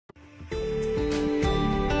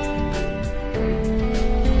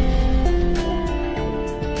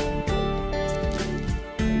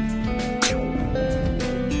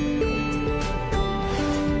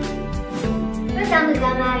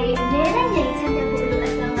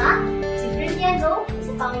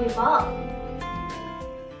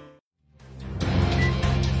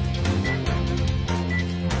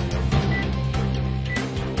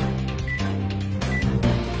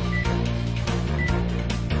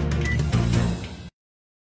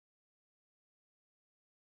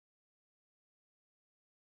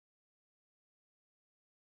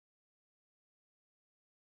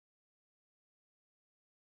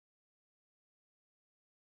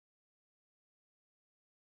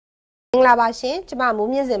လာပါရှင်ကျမ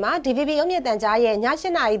မိုးမြင့်စင်မှာ DVB ရုံးမြင့်တန်ကြားရဲ့ည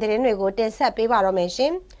7 နာရီသတင်းတွေကိုတင်ဆက်ပေးပါတော့မယ်ရှ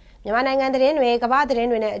င်မြန်မာနိုင်ငံသတင်းတွေကမ္ဘာသတင်း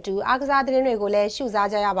တွေနဲ့အတူအားကစားသတင်းတွေကိုလည်းရှုစား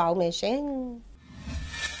ကြရပါဦးမယ်ရှင်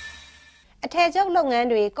အထည်ချုပ်လုပ်ငန်း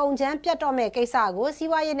တွေကုန်ကျန်းပြတ်တော့မဲ့ကိစ္စကိုစီး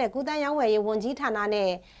ပွားရေးနဲ့ကုသရေးဝန်ကြီးဌာန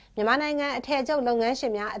နဲ့မြန်မာနိုင်ငံအထည်ချုပ်လုပ်ငန်းရှ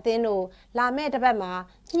င်များအသင်းတို့လာမယ့်တစ်ပတ်မှာ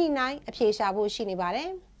ညှိနှိုင်းအဖြေရှာဖို့ရှိနေပါတယ်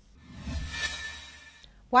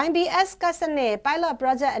YBS ကစနဲ့ Pilot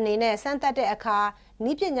Project အနေနဲ့စမ်းသပ်တဲ့အခါန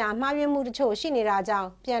ည်းပညာမှားယွင်းမှုတချို့ရှိနေတာကြောင့်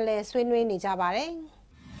ပြန်လည်ဆွေးနွေးနေကြပါတယ်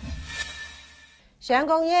။ရန်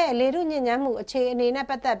ကုန်ရဲ့လေထုညစ်ညမ်းမှုအခြေအနေနဲ့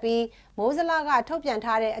ပတ်သက်ပြီးမိုးစလကထုတ်ပြန်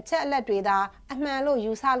ထားတဲ့အချက်အလက်တွေသာအမှန်လို့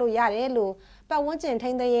ယူဆလို့ရတယ်လို့ပတ်ဝန်းကျင်ထိ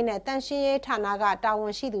န်းသိမ်းရေးနဲ့တန်ရှင်းရေးဌာနကတာဝ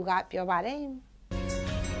န်ရှိသူကပြောပါတယ်။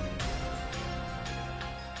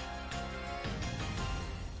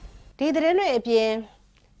ဒီသတင်းတွေအပြင်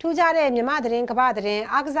ထူးခြားတဲ့မြန်မာသတင်းကမ္ဘာသတင်း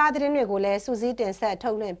အားကစားသတင်းတွေကိုလည်းစူးစီးတင်ဆက်ထု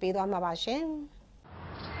တ်လွှင့်ပေးသွားမှာပါရှင်။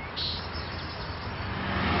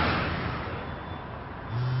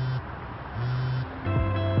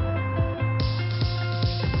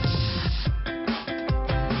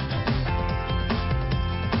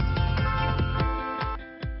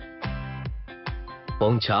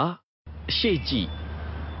ပုံချရှေ့ကြည့်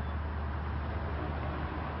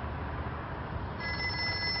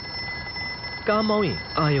ကားမောင်းရင်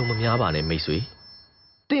အာယုံမများပါနဲ့မိတ်ဆွေ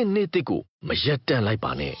တင့်နေ့တစ်ကိုမရက်တန့်လိုက်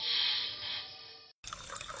ပါနဲ့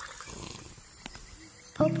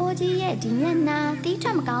ဖိုးဖိုးကြီးရဲ့ဒီညနာတီးထွ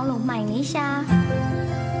က်မကောင်းလို့မှိုင်နေရှာ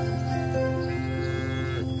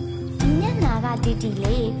ဒီညနာကတီတီ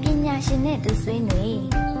လေးပညာရှင်နဲ့သူဆွေးနွေး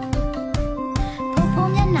ဖိုး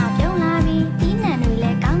ဖိုးမျက်နှာပြုံးလာပြီးတီးနှံတွေလ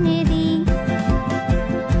ည်းကောင်းနေသည်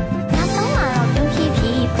နောက်ဆုံးမှာတော့ပြုံးဖြည်းဖြ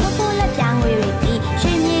ည်းဖိုးဖိုးလက်ပြားငွေတွေပြီး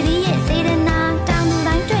ရွှေမြေကြီးရဲ့စေတနာတောင်သူ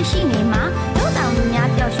တိုင်းတွေ့ရှိနေမှာတို့တောင်သူများ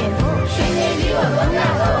ပျော်ရွှင်ဖို့ရွှေမြေကြီးကိုသုံးရ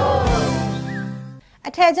ဖို့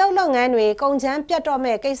အထည်ချုပ်လုပ်ငန်းတွေကုန်ကျန်းပြတ်တော့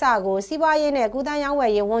မဲ့ကိစ္စကိုစီးပွားရေးနဲ့ကုသ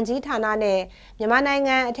ရေးဝန်ကြီးဌာနနဲ့မြန်မာနိုင်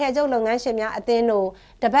ငံအထည်ချုပ်လုပ်ငန်းရှင်များအသင်းတို့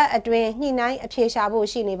တပတ်အတွင်းညှိနှိုင်းအဖြေရှာဖို့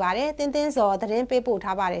ရှိနေပါတယ်။တင်းတင်းစော်သတင်းပေးပို့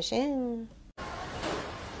ထားပါတယ်ရှင်။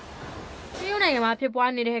တရုတ်နိုင်ငံမှာဖြစ်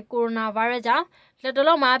ပွားနေတဲ့ကိုရိုနာဗိုင်းရပ်စ်ကြောင့်လက်တ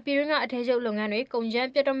လုံးမှာပြည်တွင်းကအထည်ချုပ်လုပ်ငန်းတွေကုန်ကျန်း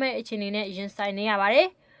ပြတ်တော့မဲ့အခြေအနေနဲ့ရင်ဆိုင်နေရပါတယ်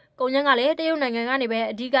။ကုန်ကျန်းကလည်းတရုတ်နိုင်ငံကနေပဲ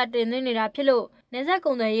အဓိကတင်သွင်းနေတာဖြစ်လို့နယ်စပ်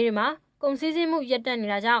ကုန်သွယ်ရေးတွေမှာကုန်စည်စိမှုရပ်တန့်နေ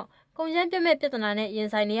တာကြောင့်ကုန်ကျန်းပြတ်မဲ့ပြဿနာနဲ့ရင်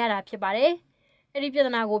ဆိုင်နေရတာဖြစ်ပါတယ်။အဲ့ဒီပြဿ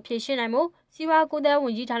နာကိုဖြေရှင်းနိုင်မှုစီးပွားကူးသန်းဝ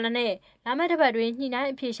န်ကြီးဌာနနဲ့လာမယ့်တစ်ပတ်တွင်ညှိနှိုင်း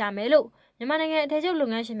အဖြေရှာမယ်လို့မြန်မာနိုင်ငံအထည်ချုပ်လု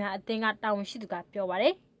ပ်ငန်းရှင်များအသင်းကတာဝန်ရှိသူကပြောပါတ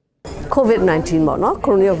ယ်။ COVID-19 ပေါ့နော်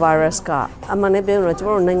coronavirus ကအမှန်နဲ့ပြောရင်ကျွ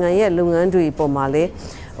န်တော်တို့နိုင်ငံရဲ့လုပ်ငန်းတွေပေါ်မှာလည်း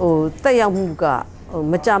တက်ရောက်မှုက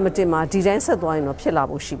မကြမတင်မှာဒီတိုင်းဆက်သွားရင်တော့ဖြစ်လာ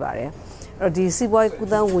ဖို့ရှိပါတယ်။အဲ့တော့ဒီစီးပွားကူး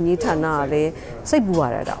သန်းဝန်ကြီးဌာနကလည်းစိတ်ပူရ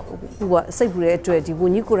တာတော့စိတ်ပူတဲ့အတွက်ဒီဝ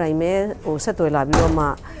န်ကြီးကိုယ်တိုင်ပဲဆက်သွယ်လာပြီးတော့မှ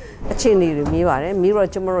အခြေအနေတွေမြည်ပါတယ်မြည်တော့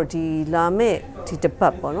ကျွန်တော်တို့ဒီလာမဲ့ဒီတပ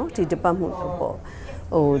တ်ပေါ့နော်ဒီတပတ်မှုပေါ့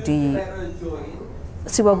ဒီ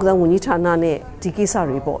စီးပွားကူးသန်းဝန်ကြီးဌာနနဲ့ဒီကိစ္စ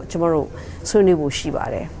တွေပေါ့ကျွန်တော်တို့ဆွေးနွေးဖို့ရှိပါ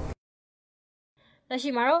တယ်လက်ရှိ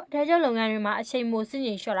မှာတော့အထည်ချုပ်လုပ်ငန်းတွေမှာအချိန်မိုးစင်ကြ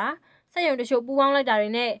င်လျှော့တာစက်ရုံတချို့ပူးပေါင်းလိုက်တာတွေ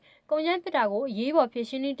နဲ့ကုန်ကျန်းပြတ်တာကိုအရေးပေါ်ဖြည့်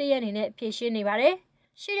ရှင်းနည်းတရက်အနေနဲ့ဖြည့်ရှင်းနေပါတယ်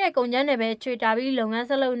ရှိတဲ့ကုန်ကျန်းတွေပဲချွေတာပြီးလုပ်ငန်း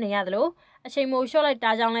ဆက်လုပ်နေရတယ်လို့အချိန်မိုးလျှော့လိုက်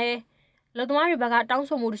တာကြောင့်လဲလုပ်သမားတွေဘက်ကတောင်း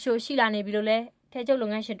ဆိုမှုတချို့ရှိလာနေပြီလို့လဲထည်ချုပ်လု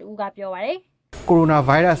ပ်ငန်းရှင်တူကပြောပါတယ်။ကိုရိုနာ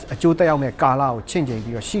ဗိုင်းရပ်စ်အကျိုးသက်ရောက်တဲ့ကာလကိုချင့်ချိန်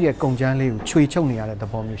ပြီးတော့ရှိတဲ့ကုန်ကျန်းလေးကိုချွေချုပ်နေရတဲ့သ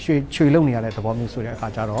ဘောမျိုးချွေလုံနေရတဲ့သဘောမျိုးဆိုတဲ့အခါ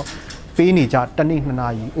ကျတော့ပေးနေကြတစ်နေ့2နာ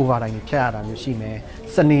ရီ overtime ဖြတ်ရတာမျိုးရှိမယ်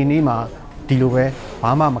။စနေနေ့မှာဒီလိုပဲ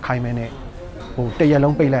ဘာမှမခိုင်းမဲနဲ့တရက်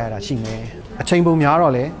လုံးပိတ်လိုက်ရတာရှိမယ်။အချိန်ပုံများ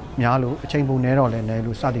တော့လဲများလို့အချိန်ပုံနည်းတော့လဲနည်း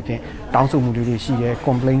လို့စသည်ဖြင့်တောင်းဆိုမှုတွေရှိတယ်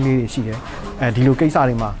complaint လေးတွေရှိတယ်။ဒီလိုကိစ္စ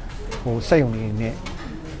တွေမှာစက်ရုံတွေနဲ့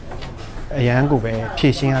အရန်ကိုပဲဖြ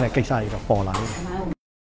ည့်ရှင်းရတဲ့ကိစ္စတွေတော့ပေါ်လာတယ်။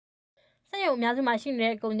စက်ရုံအများစုမှာရှိနေ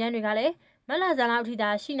တဲ့ကုန်ကျန်းတွေကလည်းမလဇန်လောက်အထိသာ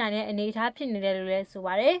ရှိနိုင်တဲ့အနေအထားဖြစ်နေတယ်လို့လည်းဆို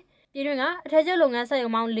ပါတယ်။ပြည်တွင်းကအထည်ချုပ်လုပ်ငန်းစက်ရုံ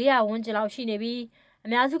ပေါင်း400ဝန်းကျင်လောက်ရှိနေပြီးအ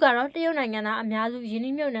များစုကတော့တရုတ်နိုင်ငံသားအများစုယင်း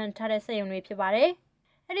နှိမ့်မြုပ်နှံထားတဲ့စက်ရုံတွေဖြစ်ပါတယ်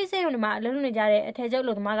။အဲ့ဒီစက်ရုံတွေမှာအလုပ်လုပ်နေကြတဲ့အထည်ချုပ်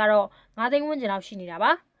လုပ်သမားကတော့9သိန်းဝန်းကျင်လောက်ရှိနေတာ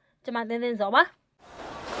ပါ။ကျွန်မတင်းတင်းစောပါ။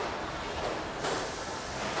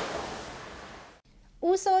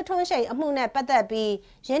ဦးစိုးထွန်းရှိန်အမှုနဲ့ပတ်သက်ပြီး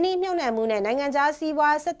ရင်းနှီးမြှုပ်နှံမှုနဲ့နိုင်ငံခြားစီး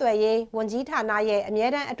ပွားဆက်သွယ်ရေးဝန်ကြီးဌာနရဲ့အမြဲ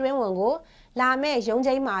တမ်းအတွင်းဝန်ကိုလာမယ့်ရုံး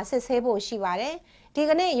ချိန်မှာစစ်ဆေးဖို့ရှိပါတယ်။ဒီ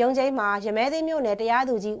ကနေ့ရုံးချိန်မှာရမဲသိမ်းမြို့နယ်တရား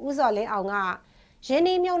သူကြီးဦးစော်လင်းအောင်ကရင်း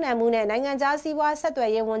နှီးမြှုပ်နှံမှုနဲ့နိုင်ငံခြားစီးပွားဆက်သွယ်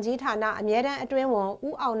ရေးဝန်ကြီးဌာနအမြဲတမ်းအတွင်းဝန်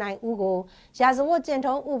ဦးအောင်နိုင်ဦးကိုရာဇဝတ်ကျင့်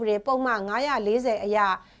ထုံးဥပဒေပုံမှန်940အရ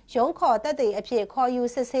ရုံးခေါ်သက်သေအဖြစ်ခေါ်ယူ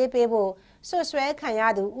စစ်ဆေးပေးဖို့ဆွဆွဲခံရ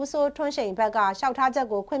သူဦးစိုးထွန်းရှိန်ဘက်ကလျှောက်ထားချက်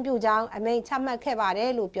ကိုခွင့်ပြုကြောင်းအမိန့်ချမှတ်ခဲ့ပါတ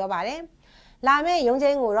ယ်လို့ပြောပါတယ်။ လာမယ့်ရုံး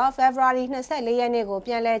ချိန်ကိုတော့ February 24 ရက်နေ့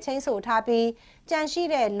ကိုပြန်လည်ချိန်းဆိုထားပြီးကြန့်ရှိ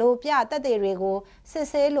တဲ့လိုပြတပ်တွေတွေကို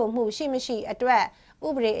စစ်ဆေးလိုမှုရှိမရှိအတွက်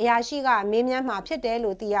ဥပဒေအရာရှိကမေးမြန်းမှာဖြစ်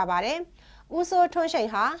တယ်လို့သိရပါတယ်။ဦးစိုးထွန်းရှိန်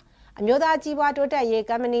ဟာအမျိုးသားကြီးပွားတိုးတက်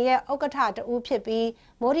ရေးကုမ္ပဏီရဲ့ဥက္ကဋ္ဌ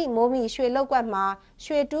တဦးဖြစ်ပြီးမိုးမိရွှေလောက်ကွက်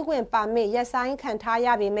မှာရွှေတူးခွင့်ပါမစ်ရက်ဆိုင်ခံ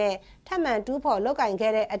ထားရပေမဲ့ထပ်မံတူးဖော်လုပ်ကင်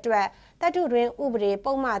ခဲ့တဲ့အတွက်တပ်ထုတွင်ဥပဒေ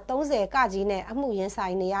ပုံမှန်30ကကြီးနဲ့အမှုရင်ဆို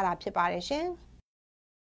င်နေရတာဖြစ်ပါတယ်ရှင်။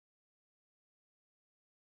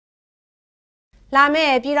လာ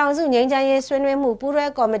မယ့်ပြည်ထောင်စုငြိမ်းချမ်းရေးဆွေးနွေးမှုပူးတွဲ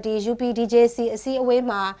ကော်မတီ UPDJC အစည်းအ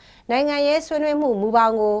ဝေးမှာနိုင်ငံရေးဆွေးနွေးမှုမူပေါ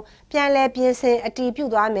င်းကိုပြန်လည်ပြင်ဆင်အတည်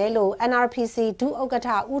ပြုသွားမယ်လို့ NRPC ဒုဥက္ကဋ္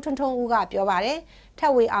ဌဦးထွန်းထွန်းဦးကပြောပါတယ်။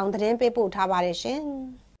ထက်ဝေအောင်သတင်းပေးပို့ထားပါတယ်ရှင်။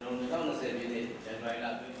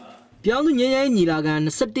ပြောင်းသူငြိမ်းချမ်းရေးညီလာခံ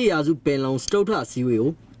21ရာစုပင်လုံစတုထအစည်းအ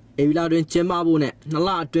ဝေးကိုအေဗီလာတွင်ကျင်းပဖို့နဲ့2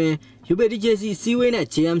လအတွင်း UPDJC စီးဝေးနဲ့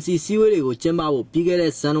JMC စီးဝေးတွေကိုကျင်းပဖို့ပြီး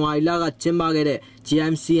ခဲ့တဲ့ဇန်နဝါရီလကကျင်းပခဲ့တဲ့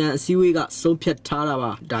JMCN အစည်းအဝေးကဆုံးဖြတ်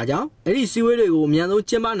ထားတာပါဒါကြောင့်အဲ့ဒီစီးဝေးတွေကိုအများဆုံး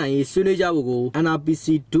ကျင်းပနိုင်ရေးဆွေးနွေးကြဖို့ကို NRPC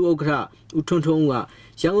ဒုဥက္ကဋ္ဌဦးထွန်းထွန်းဦးက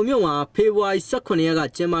ရန်ကုန်မြို့မှာဖေဖော်ဝါရီ18ရက်က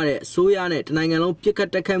ကျင်းပတဲ့အစိုးရနဲ့တနိုင်ငံလုံးပြစ်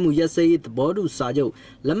ခတ်တိုက်ခိုက်မှုရပ်စဲရေးသဘောတူစာ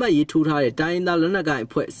ချုပ်လက်မှတ်ရေးထိုးထားတဲ့တိုင်းရင်းသားလက်နက်ကိုင်အ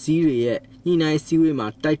ဖွဲ့အစည်းတွေရဲ့ညှိနှိုင်းစည်းဝေး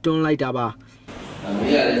မှာတိုက်တွန်းလိုက်တာပါ။ဒါ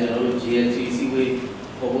မျိုးရတယ်ကျွန်တော်တို့ GNC စီးဝေး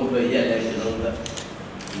ပေါ်ဖို့အတွက်ရက်လည်း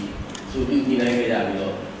ကျွန်တော်တို့ဒီစုပြုညှိနှိုင်း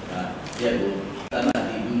ခဲ့ကြပြီးတော့ရက်ကိုတ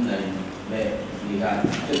မန်တီးပြီးနိုင်မဲ့ဒီ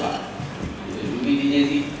ကဖြစ်ပါတယ်။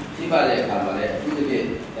 UPDJC ဖြစ်ပါတဲ့အခါမှာလည်းအထူးသဖြ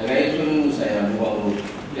င့်နိုင်ငံရေးဆွေးနွေးမှုဆိုင်ရာမူပေါင်းကို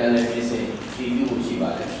ပြန်လည်ပြင်ဆင်ဖြည့်ယူဖို့ရှိပါ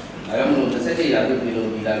တယ်။ဒါကြောင့်မို့27ရာစုပြည်လုံး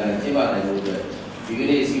ဒီလာကကျင်းပနိုင်ဖို့အတွက်ဒီက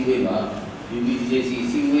နေ့အစည်းအဝေးမှာ UPDJC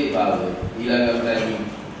အစည်းအဝေးပါလို့ဒီလာကပြန်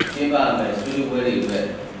ကျင်းပမယ်ဆွေးနွေးပွဲတွေအတွက်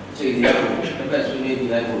ချိန်စီကိုတစ်ပတ်ဆွေးနွေး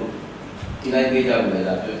နိုင်ဖို့ဒီလိုက်ပေးကြလို့လ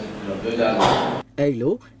ည်းဒါပြောကြတယ်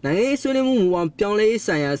အဲ့လိုနိုင်ငံရေးဆွေးနွေးမှုမူပေါင်းပြောင်းလဲ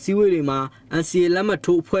ရေးဆိုင်ရာစည်းဝေးတွေမှာ NCA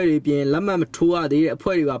လက်မှတ်ထိုးအဖွဲ့တွေပြင်လက်မှတ်မထိုးရသေးတဲ့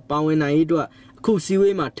အဖွဲ့တွေကပါဝင်နိုင်ရေးအတွက်အခုစည်း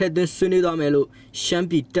ဝေးမှာထည့်သွင်းဆွေးနွေးသွားမယ်လို့ရှ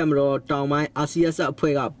မ်းပြည်တပ်မတော်တောင်ပိုင်း RCS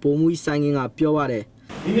အဖွဲ့ကဗိုလ်မှူးဆိုင်ငင်းကပြောပါတယ်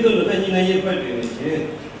မိမိတို့လက်ညှိနှိုင်းရေးအဖွဲ့တွေနဲ့ချင်း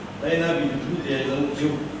တိုင်းနာပြည်သူတွေရဲ့လုံး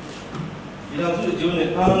ကျိုးဒီလောက်စုကျိုးနဲ့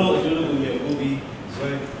အားလုံးအကျိုးလုပ်မျိုးကိုပြီးဆွဲ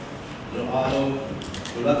တော့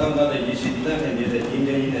အားလုံးဘုရားတောင်းတဲ့ရရှိတဲ့တဲ့နေတဲ့ငင်း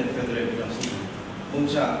ငင်းနဲ့ဖက်ဒရယ်ပြည်တော်စု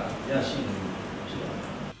ပုံချရ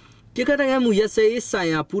ရှိနေပြစ်ခတ်တိုက်ခိုက်မှုရပ်စဲရေးဆိုင်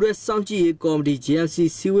ရာပူးရဲစောင့်ကြည့်ရေးကော်မတီ JMC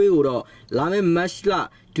စီဝေးကိုတော့လာမယ့်မတ်လ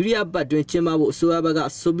ဒုတိယပတ်တွင်ကျင်းပဖို့အစိုးရဘက်က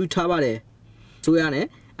ဆိုပြုထားပါတယ်။ဆိုရနဲ့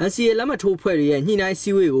NCA လက်မှတ်ထိုးဖွဲ့တွေရဲ့ညှိနှိုင်းစ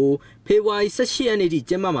ည်းဝေးကိုဖေဖော်ဝါရီ18ရက်နေ့ထိ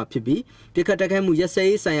ကျင်းပမှာဖြစ်ပြီးပြစ်ခတ်တိုက်ခိုက်မှုရပ်စဲ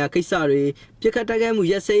ရေးဆိုင်ရာကိစ္စတွေပြစ်ခတ်တိုက်ခိုက်မှု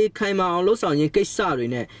ရပ်စဲရေးခိုင်မာအောင်လှုပ်ဆောင်ခြင်းကိစ္စ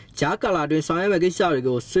တွေနဲ့ဂျားကာလာတွင်ဆောင်ရွက်မယ့်ကိစ္စ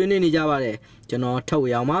တွေကိုဆွေးနွေးနေကြပါတယ်။ကျွန်တော်ထက်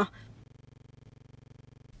ဝေ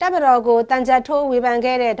အောင်ပါတပ်မတော်ကိုတန်ကြပ်ထိုးဝေဖန်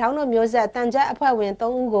ခဲ့တဲ့ဒေါင်းတို့မျိုးဆက်တန်ကြပ်အဖွဲ့ဝင်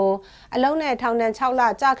3ဦးကိုအလုံးနဲ့ထောင်ဒဏ်6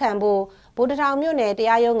လကြာခံဖို့ဗိုလ်တထောင်မြို့နယ်တ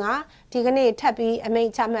ရားရုံးကဒီကနေ့ထပ်ပြီးအမိ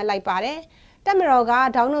န့်ချမှတ်လိုက်ပါတယ်။တပ်မတော်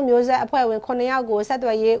ကဒေါင်းတို့မျိုးဆက်အဖွဲ့ဝင်9ယောက်ကို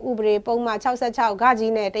ဆက်သွယ်ရေးဥပဒေပုံမှန်66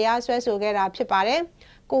ကကြီးနဲ့တရားစွဲဆိုခဲ့တာဖြစ်ပါတယ်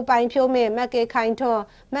။ကိုပိုင်ဖြိုးမင်းမက်ကေခိုင်ထွန်း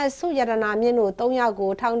မတ်စုရတနာမြင့်တို့3ယောက်ကို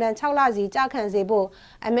ထောင်ဒဏ်6လစီကြာခံစေဖို့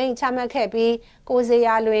အမိန့်ချမှတ်ခဲ့ပြီးကိုစေ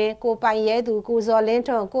ရလွင်ကိုပိုင်ရဲသူကိုဇော်လင်း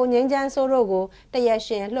ထွန်းကိုငိမ့်ချမ်းစိုးတို့ကိုတ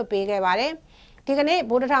ရက်ရှင်လွှတ်ပေးခဲ့ပါတယ်။ဒီကနေ့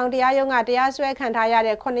ဗိုလ်တထောင်တရားရုံးကတရားစွဲခံထား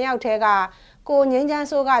ရတဲ့9ယောက်ထဲကကိုငိမ့်ချ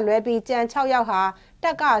မ်းစိုးကလွဲပြီးကြံ6ယောက်ဟာတ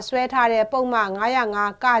က်ကဆွဲထားတဲ့ပုံမှန်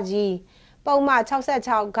905ကကြီးပုံမှန်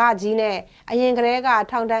66ကကြီးနဲ့အရင်ကတည်းက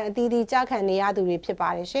ထောင်ဒဏ်အသီးသီးကြာခံနေရသူတွေဖြစ်ပါ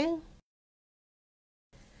တယ်ရှင်။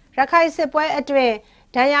ရခိုင်စစ်ပွဲအတွင်း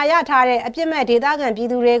ဒဏ်ရာရထားတဲ့အပြစ်မဲ့ဒေ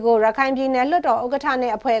သခံပြည်သူတွေကိုရခိုင်ပြည်နယ်လွှတ်တော်ဥက္ကဋ္ဌ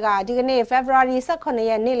နဲ့အဖွဲ့ကဒီကနေ့ February 18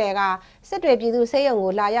ရက်နေ့လယ်ကစစ်တွေပြည်သူစေ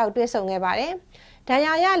ယုံကိုလာရောက်တွေ့ဆုံခဲ့ပါတယ်။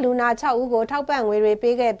ဒဏ်ရာရလူနာ6ဦးကိုထောက်ပံ့ငွေ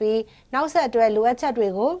တွေပေးခဲ့ပြီးနောက်ဆက်တွဲလိုအပ်ချက်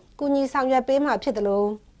တွေကိုကူညီဆောင်ရွက်ပေးမှဖြစ်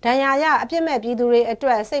တယ်လို့ဒဏ်ရာရအပြစ်မဲ့ပြည်သူတွေ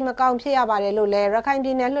အတွက်စိတ်မကောင်းဖြစ်ရပါတယ်လို့လည်းရခိုင်ပြ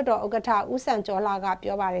ည်နယ်လွှတ်တော်ဥက္ကဋ္ဌဦးစံကျော်လှ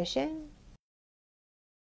ကပြောပါတယ်ရှင်။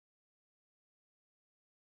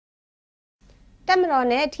တပ်မတော်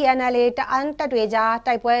နဲ့ TNL တအန်းတပ်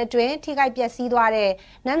တွေကြားတိုက်ပွဲအတွင်းထိခိုက်ပျက်စီးသွားတဲ့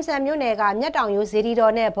နမ်ဆန်မြို့နယ်ကမြတ်တောင်ရိုးဇေဒီ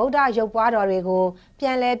တော်နဲ့ဗုဒ္ဓရုပ်ပွားတော်တွေကိုပြ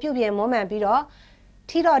န်လည်ပြုပြင်မွ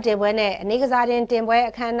မ်းမံပြီးတော့ထီတော်တင်ပွဲနဲ့အနေကစားတင်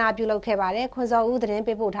ပွဲအခမ်းအနားပြုလုပ်ခဲ့ပါတယ်ခွန်စောဦးသတ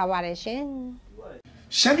င်းပေးပို့ထားပါတယ်ရှင်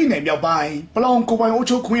ရှမ်းပြည်နယ်မြောက်ပိုင်းပလောင်ကိုပိုင်အုပ်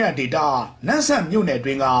ချုပ်ခွင့်ရဒေသနမ်ဆန်မြို့နယ်တွ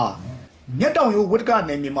င်ကမြတ်တောင်ရိုးဝတ်က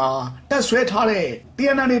နေမြေမှာတက်ဆွဲထားတဲ့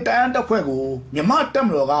TNL တအန်းတပ်ဖွဲ့ကိုမြမတပ်မ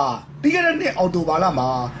တော်ကပြီးခဲ့တဲ့နှစ်အောက်တိုဘာလ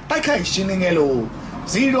မှာတိုက်ခိုက်ရှင်းလင်း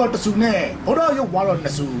ခဲ့လို့ဇီတော်တဆူနဲ့ဗုဒ္ဓရုပ်ဝါတော်နှ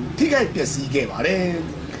စ်ဆူထိခိုက်ပျက်စီးခဲ့ပါတယ်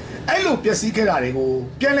။အဲ့လိုပျက်စီးခဲ့တာတွေကို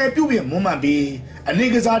ပြန်လည်ပြုပြင်မွမ်းမံပြီးအနေ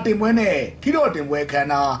ကစားတင်ပွဲနဲ့ခီးတော်တင်ပွဲခမ်း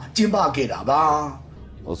နားကျင်းပခဲ့တာပါ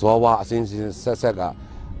။ဇောဝါအစင်းဆက်ဆက်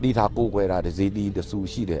ကဒီထားကိုကွယ်တာဇီတီတဆူ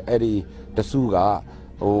ရှိတယ်။အဲ့ဒီတဆူ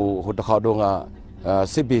ကဟိုတစ်ခါတော့က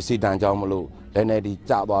စစ်ပီစီတန်ကြောင့်မလို့လည်းနေဒီ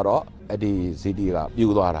ကျသွားတော့အဲ့ဒီစီဒီကပြူ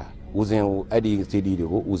သွားတာဦးစင်ကိုအဲ့ဒီစီဒီတွေ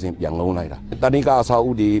ကိုဦးစင်ပြန်ငုံလိုက်တာတဏိကအဆောက်အ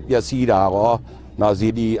ဦတွေပျက်စီးတာကောနောက်စီ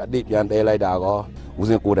ဒီအတိတ်ပြန်တဲလိုက်တာကောဦး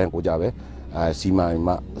စင်ကိုယ်တိုင်ကိုကြပဲစီမံ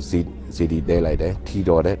မှစီဒီတဲလိုက်တယ်ထီ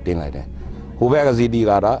တော်တယ်တင်းလိုက်တယ်ဟိုဘက်ကစီဒီ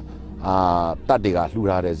ကတော့တတ်တွေကလှူ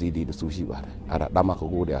ထားတဲ့စီဒီတဆူရှိပါတယ်အဲ့ဒါတမခ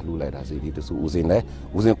ကိုတွေကလှူလိုက်တာစီဒီတဆူဦးစင်ကို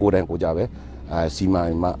ယ်တိုင်ကိုကြပဲစီမံ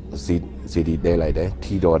မှစီဒီတဲလိုက်တယ်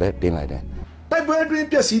ထီတော်တယ်တင်းလိုက်တယ်တိုက်ပွဲအတွင်း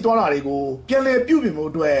ပျက်စီးသွားတာတွေကိုပြန်လည်ပြုပြင်မှု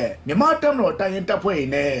အတွက်မြန်မာတပ်မတော်တိုင်းရင်တပ်ဖွဲ့တွေ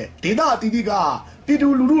နဲ့ဒေသအသီးသီးကပြည်သူ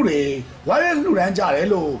လူထုတွေဝိုင်းရလှူဒန်းကြတယ်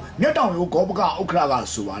လို့မြတ်တောင်ရိုးဂောပကဥက္ကဋ္ဌက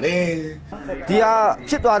ဆိုပါတယ်ဒီဟာ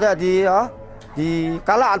ဖြစ်သွားတဲ့ဒီ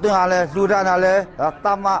ကာလအတွင်းဟာလဲလှူဒန်းတာလဲတ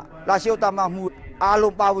မလာရှိုးတမမှုအား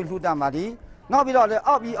လုံးပါဝင်လှူဒန်းပါဒီနောက်ပြီးတော့လဲ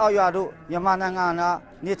အောက်ပြီးအောက်ရွာတို့မြန်မာနိုင်ငံက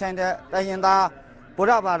နေထိုင်တဲ့တိုင်းရင်သားဗုဒ္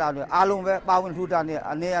ဓဘာသာတွေအားလုံးပဲပါဝင်လှူဒန်းတဲ့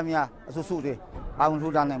အနေအများအစုစုတွေပါဝင်လှူ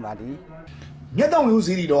ဒန်းနိုင်ပါဒီမြတ်တောင်ရိုး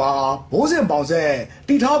စီရီတော်ဟာဘိုးစဉ်ပေါင်ဆက်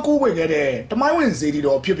တီထားကိုးဝေခဲ့တဲ့တမိုင်းဝင်စီရီ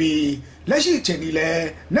တော်ဖြစ်ပြီးလက်ရှိချိန်ကြီးလဲ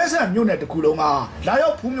နှက်ဆက်မြို့နယ်တစ်ခုလုံးကလာရော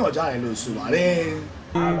က်ဖူးမြော်ကြတယ်လို့ဆိုပါတယ်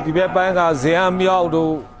ဒီဘက်ပိုင်းကဇေယျမြောက်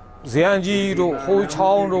တို့ဇေယျကြီးတို့ဟိုး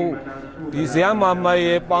ချောင်းတို့ဒီဇေယျမမ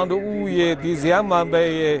ရဲ့ပန်တူဦးရဲ့ဒီဇေယျမဘဲ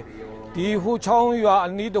ရဲ့ဒီဟိုးချောင်းရွာအ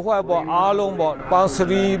နီးတစ်ဝက်ပေါ့အားလုံးပေါ့ပန်စ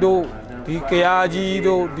ရီတို့ဒီကရာကြီး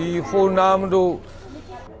တို့ဒီဟိုနမ်တို့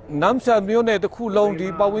နမ်ဆာမျိုးနဲ့တခုလုံးဒီ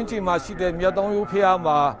ပဝင်းချီမှာရှိတဲ့မြတ်တောင်ရိုးဖျား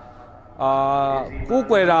မှာကိုး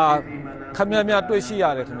ကွယ်တာခမည်းများတွေ့ရှိရ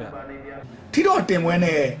တယ်ခင်ဗျထီတော်တင်ပွဲ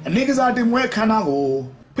နဲ့အနေကစားတင်ပွဲအခမ်းအနားကို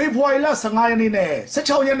ဖေဖော်ဝါရီလ15ရက်နေ့နဲ့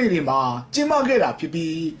16ရက်နေ့တွေမှာကျင်းပခဲ့တာဖြစ်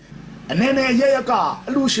ပြီးအနေနဲ့ရရက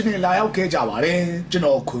အလူရှင်တွေလာရောက်ခဲ့ကြပါတယ်ကျွန်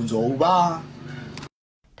တော်ခွန်စောဦးပါ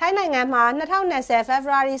ထိုင်းနိုင်ငံမှာ2020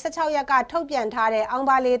 February 16 ရက်ကထုတ်ပြန်ထားတဲ့အောင်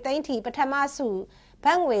ပါလီသိန်းထီပထမစုဘ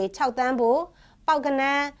တ်ငွေ6တန်းဖို့ပေါက်ကန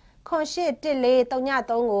န်းခွန်ရှိ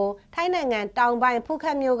1433ကိုထိုင်းနိုင်ငံတောင်ပိုင်းဖူးခ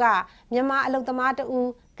က်မြို့ကမြန်မာအလုပ်သမားတဦး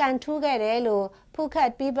ကန်ထူးခဲ့တယ်လို့ဖူးခက်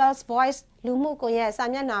People's Voice လူမှုကွန်ရက်စာ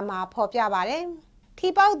မျက်နှာမှာဖော်ပြပါတယ်။ထီ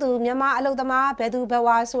ပေါက်သူမြန်မာအလုပ်သမားဘယ်သူဘယ်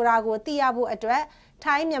ဝါဆိုတာကိုသိရဖို့အတွက်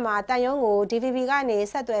ထိုင်းမြန်မာတန်ယုံကို DVB ကနေ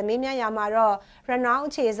ဆက်သွယ်မေးမြန်းရမှာတော့ရနောင်း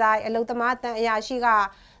အခြေဆိုင်အလုပ်သမားတန်အရာရှိက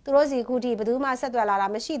သူတို့စီခုထိဘယ်သူမှဆက်သွယ်လာတာ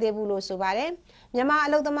မရှိသေးဘူးလို့ဆိုပါတယ်။မြန်မာအ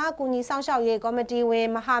လုပ်သမားကူညီဆောင်ရှောက်ရေးကော်မတီဝင်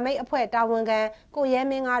မဟာမိတ်အဖွဲ့တာဝန်ခံကိုရဲ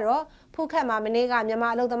မင်းကတော့ဖူးခက်မှာမနေ့ကမြန်မာ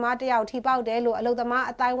အလုပ်သမားတယောက်ထီပေါက်တယ်လို့အလုပ်သမား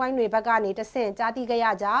အတိုင်းဝိုင်းတွေဘက်ကနေတဆင့်ကြားသိခဲ့ရ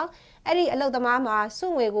ကြောင်းအဲ့ဒီအလုပ်သမားမှာစု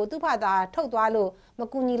ငွေကိုသူ့ဖာသာထုတ်သွားလို့မ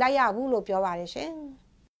ကူညီလိုက်ရဘူးလို့ပြောပါတယ်ရှင်။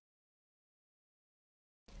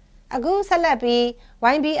အခုဆက်လက်ပြီး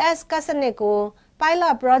YBS ကတ်စနစ်ကို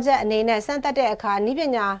Pilot Project အနေနဲ့စမ်းသပ်တဲ့အခါနည်းပ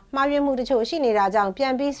ညာမှားယွင်းမှုတချို့ရှိနေတာကြောင့်ပြ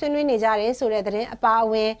န်ပြီးဆွေးနွေးနေကြတယ်ဆိုတဲ့သတင်းအပါအ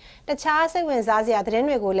ဝင်တခြားစိတ်ဝင်စားစရာသတင်း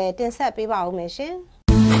တွေကိုလည်းတင်ဆက်ပေးပါဦးမယ်ရှင်။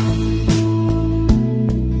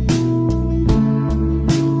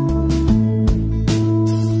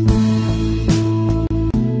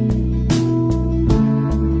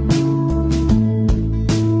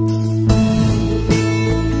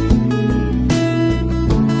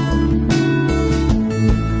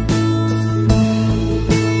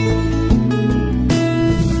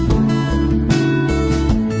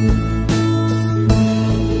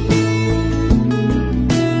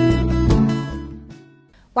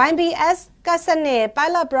 YBS ကတ်စနစ်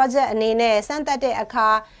Pilot Project အနေနဲ့စမ်းသပ်တဲ့အခါ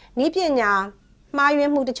နည်းပညာမှားယွ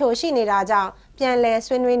င်းမှုတချို့ရှိနေတာကြောင့်ပြန်လည်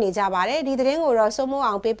ဆွေးနွေးနေကြပါတယ်ဒီသတင်းကိုတော့စိုးမိုး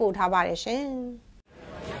အောင်ပေးပို့ထားပါတယ်ရှင်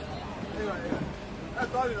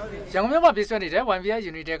ရန်ကုန်မြို့မှာပြည့်စွက်နေတဲ့ YBS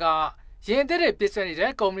Unit ကရင်အသစ်တွေပြည့်စွက်နေ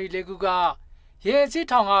တဲ့ကုမ္ပဏီလေးခုကရင်အစီ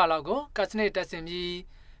1500လောက်ကိုကတ်စနစ်တက်ဆင်ပြီး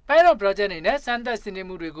Pilot Project အနေနဲ့စမ်းသပ်ဆင်နွှဲ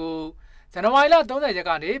မှုတွေကိုဇန်နဝါရီလ30ရက်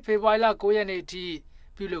ကနေဖေဖော်ဝါရီလ9ရက်နေ့အထိ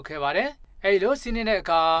ပြုလုပ်ခဲ့ပါတယ်အဲ့လိုစီးနေတဲ့အ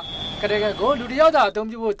ခါကတကယ်ကိုလူတယောက်သာအသုံး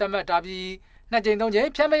ပြုဖို့တတ်မှတ်ထားပြီးနှစ်ကြိမ်သုံးကြိမ်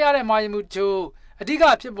ဖြတ်မရတဲ့မှားယွင်းမှုချို့အဓိက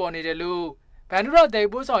ဖြစ်ပေါ်နေတယ်လို့ဗန်ဒူရာဒေ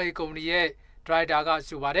ပိုးဆောင်ရေးကုမ္ပဏီရဲ့ဒရိုက်တာက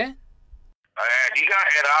ဆိုပါတယ်အဓိက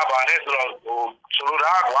အဲ့ဒါဘာလဲဆိုတော့ဆိုလို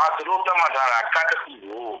တာကသူတို့တတ်မှတ်ထားတာကတ်တစ်ခု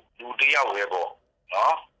ကိုလူတယောက်ပဲပေါ့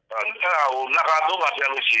နော်အဲ့ဒါကိုနှစ်ခါသုံးခါဖြတ်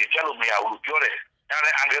လို့ရှိရင်ဖြတ်လို့မရဘူးပြောတယ်အဲ့ဒါ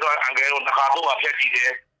အန်ဂယ်တို့နှစ်ခါသုံးခါဖြတ်ကြည့်တ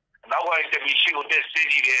ယ်နောက်ပိုင်းတပီရှိကိုတက်စီ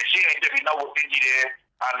ကြည့်တယ်ရှင်းရင်တပီနောက်ကိုတင်ကြည့်တယ်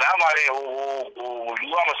လမ်းမှာလေဟိုလူ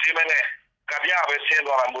ကမစင်းမနဲ့ကပြပဲဆင်း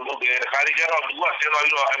သွားတာမလို့တယ်ခါရီကျတော့လူကဆင်းသွား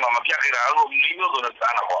ပြီးတော့အဲ့မှာမပြတ်ခဲ့တာအဲ့လိုမျိုးမျိုးဆိုတော့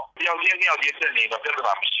စားတာပေါ့တယောက်ချင်းတက်နေတော့ပြဿ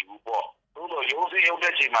နာမရှိဘူးပေါ့သို့တော့ရုံးစင်းရုံး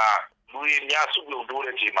တဲ့ချိန်မှာလူတွေများစုပြုံတိုး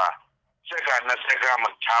တဲ့ချိန်မှာစက္ကန့်20စက္ကန့်မှ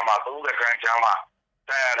ချာမှာ30စက္ကန့်ချာမှာ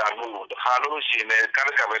တိုက်ရတာမျိုးတခါလို့ရှိရင်လည်းကလ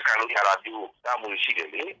ည်းပဲကလို့ရတာမျိုးတာမှုရှိတယ်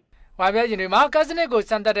လေဝါပြရင်တွေမှာကတ်စနစ်ကို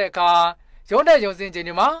စမ်းသပ်တဲ့အခါရုံးတဲ့ရုံးစင်းချိန်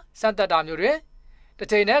တွေမှာစမ်းသပ်တာမျိုးတွေတစ်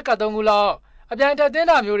ချိန်နဲ့ကတ်3ခုလောက်အပြိုင်တက်တင်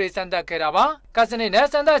တာမျိုးတွေစမ်းသပ်ခဲ့တာပါကတ်စနစ်နဲ့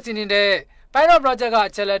စမ်းသပ်စီးနေတဲ့ Pilot Project က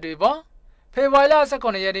အချက်လက်တွေပေါ့ဖေဖော်ဝါရီလ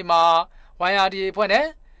18ရက်နေ့မှာ YRDA ဖွဲ့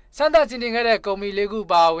နဲ့စမ်းသပ်တင်ခဲ့တဲ့ကုမ္ပဏီ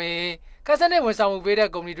၄ခုပါဝင်ကတ်စနဲ့ဝန်ဆောင်မှုပေးတဲ့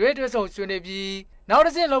ကုမ္ပဏီတွေတွဲဆုံဆွေးနွေးပြီးနောက်တ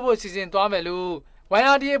စ်ဆင့်လုပ်ဖို့စီစဉ်သွားမယ်လို့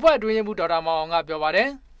YRDA ဖွဲ့အတွင်းရေးမှူးဒေါက်တာမောင်အောင်ကပြောပါတယ်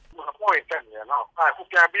။အဖွဲ့တက်နေနော်။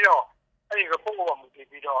အခုပြန်ပြီးတော့အဲ့ဒီ report ကိုမူတည်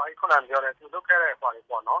ပြီးတော့အဲ့ခုနပြောတဲ့သူလုပ်ခဲ့တဲ့ဟော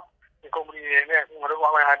လေးပေါ့နော်။ဒီကုမ္ပဏီတွေနဲ့ငါတို့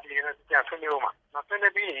YRDA နဲ့ပြန်ဆွေးနွေးဦးမှာ။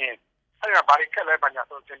နောက်ဆွေးနွေးပြီးရင်အဲ့ဒါဘာတွေ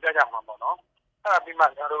ခက်လဲဘာညာဆိုသင်ပြကြမှာပေါ့နော်။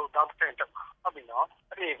အဲ့ဒါပြီးမှငါတို့တောင်းတဲ့တက်မှာဟုတ်ပြီနော်။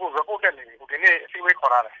အဲ့ဒီခု report တက်နေပြီခုဒီနေ့အစည်းအဝေး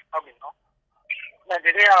ခေါ်ရတယ်ဟုတ်ပြီနော်။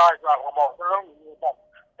ဒီနေ့ကတော့ဟောပေါ့ကျွန်တော်တို့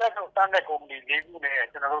တက်တော့တန်းတဲ့ကုမ္ပဏီ၄ခု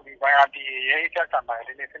နဲ့ကျွန်တော်တို့ဒီ YRDA ရဲ့အချက်အချာ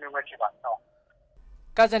တွေနဲ့ဆွေးနွေးပွဲရှိပါတော့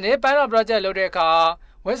ကတ်စနေ pilot project လုပ်တဲ့အခါ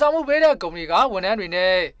ဝန်ဆောင်မှုပေးတဲ့ကုမ္ပဏီကဝန်ထမ်း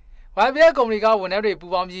တွေနဲ့ YBS ကုမ္ပဏီကဝန်ထမ်းတွေ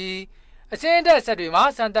ပူးပေါင်းပြီးအစင်းအတက်ဆက်တွေ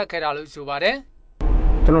မှာစမ်းသပ်ခဲ့တာလို့ဆိုပါ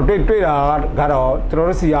တယ်ကျွန်တော်တွေ့တာကတော့ကျွန်တော်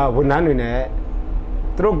တို့စီကဝန်ထမ်းတွေနဲ့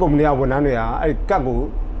သူတို့ကုမ္ပဏီကဝန်ထမ်းတွေကအဲ့ကတ်ကို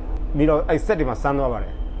ပြီးတော့အဲ့ဆက်တွေမှာစမ်းသွားပါ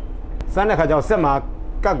တယ်စမ်းတဲ့ခါကျတော့ဆက်မှာ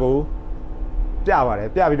ကတ်ကိုပြပါ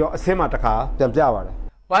တယ်ပြပြီးတော့အစင်းမှာတစ်ခါပြန်ပြပါတယ်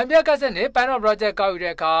YBS ကတ်စနေ pilot project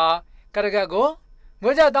ကောက်ယူတဲ့အခါကတ်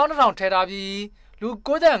ကိုငွေကျပ်1,000ထည့်ထားပြီးလူ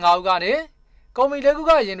95ဦးကနေကုမ္ပဏီ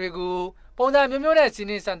၄ခုကရင်တွေကိုပုံစံမျိုးမျိုးနဲ့စီး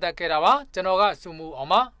နှင်းစမ်းသပ်ခဲ့တာပါကျွန်တော်ကစုမှု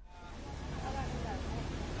အောင်ပါ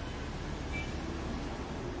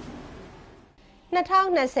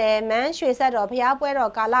2020မန်းရွှေဆက်တော်ဖျားပွဲ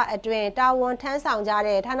တော်ကာလအတွင်းတာဝန်ထမ်း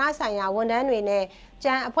ဆောင်ကြတဲ့ဌာနဆိုင်ရာဝန်ထမ်းတွေ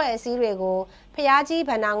နဲ့ကျန်းအဖွဲ့အစည်းတွေကိုဖျားကြီး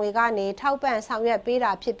ဗန္နာငွေကနေထောက်ပံ့ဆောင်ရွက်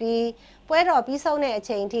ပေးတာဖြစ်ပြီးပွဲတော်ပြီးဆုံးတဲ့အ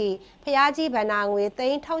ချိန်ထိဖျားကြီးဗန္နာငွေ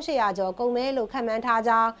3,800ကျော်ကုန်မယ်လို့ခန့်မှန်းထား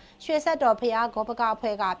ကြောင်းရွှေဆက်တော်ဖျားဂောပကအ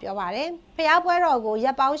ဖွဲ့ကပြောပါတယ်။ဖျားပွဲတော်ကို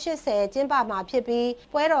ရက်ပေါင်း80ကျင်းပ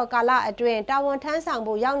မှာဖြစ်ပြီးပွဲတော်ကာလအတွင်းတာဝန်ထမ်း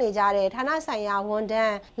ဆောင်ဖို့ရောက်နေကြတဲ့ဌာနဆိုင်ရာဝန်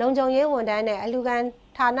ထမ်းလုံခြုံရေးဝန်ထမ်းနဲ့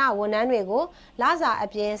အလူခံဌာနဝန်ထမ်းတွေကိုလစာ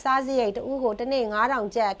အပြင်စားစရိတ်တဦးကိုတစ်နေ့9,000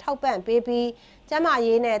ကျပ်ထောက်ပံ့ပေးပြီးကျန်းမာ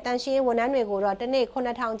ရေးနဲ့တန်ရှင်းဝန်ထမ်းတွေကိုတော့တစ်နေ့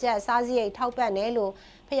9,000ကျပ်စားစရိတ်ထောက်ပံ့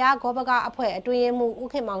တယ်လို့ဖျားဂောပကအဖွဲ့အတွင်းရေးမှူးဦး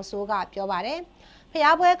ခင်မောင်စိုးကပြောပါတယ်။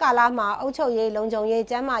ဖျားပွဲကာလမှာအုပ်ချုပ်ရေးလုံခြုံ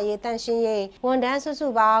ရေးကျန်းမာရေးတန်ရှင်းရေးဝန်ထ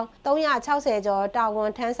မ်းစုစုပေါင်း360ကျော်တာဝ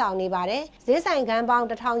န်ထမ်းဆောင်နေပါတယ်။ဈေးဆိုင်ခန်းပေါင်း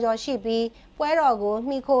1,000ကျော်ရှိပြီးပွဲတော်ကို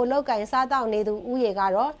မှီခိုလောက်ကင်စားတောက်နေသူဦးရေ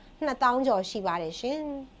ကတော့2,000ကျော်ရှိပါတယ်ရှင်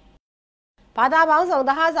။ဘာသာပေါင်း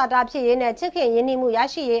စုံသဟဇာတဖြစ်ရေးနဲ့ချစ်ခင်ရင်းနှီးမှု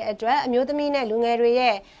ရရှိရေးအတွက်အမျိုးသမီးနဲ့လူငယ်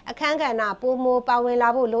တွေရဲ့အခမ်းကဏ္ဍပိုမိုပါဝင်လာ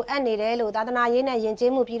ဖို့လိုအပ်နေတယ်လို့သာသနာရေးနဲ့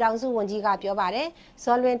ယဉ်ကျေးမှုပြည်ထောင်စုဝန်ကြီးကပြောပါတယ်။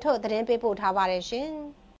ဇော်လွင်ထုတ်သတင်းပေးပို့ထားပါတယ်ရှင်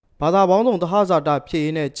။ဘာသာပေါင်းစုံသဟဇာတဖြစ်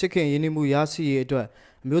ရေးနဲ့ချစ်ခင်ရင်းနှီးမှုရရှိရေးအတွက်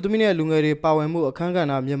အမျိုးသမီးနဲ့လူငယ်တွေပါဝင်မှုအခမ်း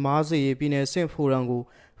ကဏ္ဍမြင့်မားစေရေးပြည်နယ်ဆင့်ဖိုရမ်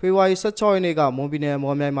ကိုဖေဖော်ဝါရီ16ရက်နေ့ကမွန်ပြည်နယ်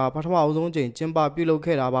မော်မြိုင်မှာပထမအဆုံးအကြိမ်ကျင်းပပြုလုပ်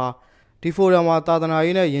ခဲ့တာပါ။ဒီဖိုရမ်မှာသာသနာ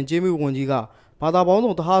ရေးနဲ့ယဉ်ကျေးမှုဝန်ကြီးကဘာသာပေါင်း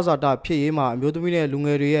စုံသဟဇာတဖြစ်ရေးမှာအမျိုးသမီးနဲ့လူင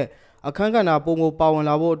ယ်တွေရဲ့အခမ်းကဏ္ဍပုံမပါဝင်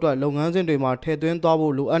လာဖို့အတွက်လုပ်ငန်းစဉ်တွေမှာထည့်သွ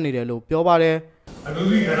င်းသွားဖို့လိုအပ်နေတယ်လို့ပြောပါတယ်။အမျိုး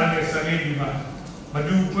သမီးကဏ္ဍနဲ့စနေဒီမှာမ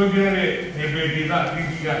တူကွဲပြားတဲ့နေပြည်ဒေ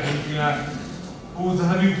သပြည်ကြီးကလူကြီးကကိုယ်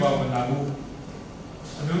စားပြုပါ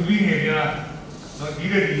ဝင်လာဖို့အမျိုးသမီးငယ်များဒီ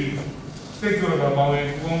တဲ့ဒီစိတ်ကြောပါဝင်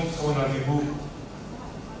ပုံဆောင်လာဖို့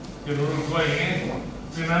ကျွန်တော်တို့တွေ့ရင်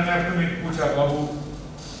ဒီနာ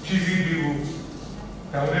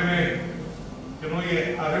နဲ့ပြည်ပူချပါဖို့ပြည်စီပြီးဖို့ဒါပေမဲ့ကျွန်တော်ရဲ့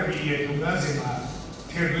အာရဗီရဲ့လုပ်ငန်းစဉ်မှာ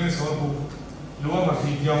ထည့်သွင်းဆောင်ဖို့လိုအပ်မှ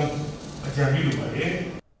ဖြစ်ကြောင်းအကြံပြုလိုပါတယ်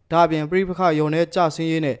။ဒါပြင်ပြည်ပခရုံနဲ့ကြဆင်း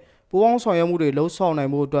ရေးနဲ့ပူးပေါင်းဆောင်ရွက်မှုတွေလှုံ့ဆော်နို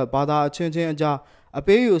င်မှုအတွက်ဘာသာအချင်းချင်းအကြား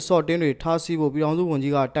အပေးယူဆော့တင်းတွေထားရှိဖို့ပြည်ထောင်စု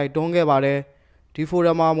ဝန်ကြီးကတိုက်တွန်းခဲ့ပါတယ်။ဒီဖိုရ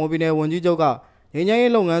မ်မှာမွန်ပြည်နယ်ဝန်ကြီးချုပ်ကငြိမ်းချမ်း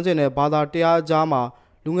ရေးလုပ်ငန်းစဉ်နဲ့ဘာသာတရားအကြား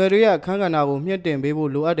မှာလူငယ်တွေရဲ့အခမ်းကဏ္ဍကိုမြင့်တင်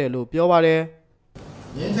ပေးဖို့လိုအပ်တယ်လို့ပြောပါတယ်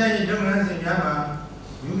။ငြိမ်းချမ်းရေးလုပ်ငန်းစဉ်များမှာ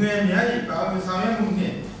လူငယ်များ၏ပါဝင်ဆောင်ရွက်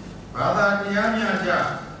မှုနှင့်ဘာသာတရားများကြား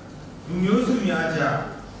လူ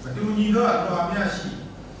မျိုးစုများကြားမတူညီသောအတော်များ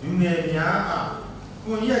ရှိလူငယ်များ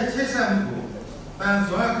အားကိုယ့်ရဲ့ချိတ်ဆက်မှုကို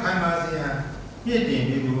တန်ဆွမ်းခိုင်မာစေရန်မြင့်တင်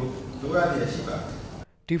ပေးဖို့လိုအပ်ရရှိပါတယ်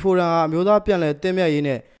။ဒီဖိုရမ်ဟာအမျိုးသားပြန်လည်တင်မြတ်ရေး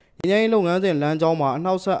နဲ့ငြိမ်းချမ်းရေးလုပ်ငန်းစဉ်လမ်းကြောင်းမှာ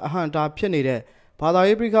အနှောက်အယှက်အဟန့်အတားဖြစ်နေတဲ့ဘာသာ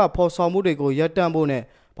ရေးပြိခဖော်ဆောင်မှုတွေကိုရပ်တန့်ဖို့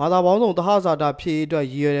နဲ့ဘာသာပေါင်းစုံသဟဇာတဖြစ်ရေး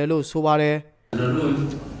အတွက်ရည်ရွယ်တယ်လို့ဆိုပါတယ်။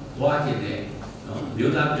ကျွန်တော်တို့ဘွားကျင်တဲ့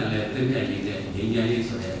မျိုးသားပြန်လည်တင်မြတ်ရေးနဲ့ငြိမ်းချမ်းရေး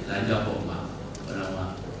ဆိုတဲ့လမ်းကြောင်းပေါ်မှာ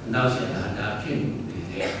နောက်ဆက်လာတာဖြစ်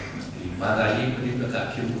နေတဲ့ဒီဘာသာရေးပြိပ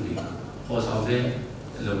ကဖြစ်မှုတွေပေါ်ဆောင်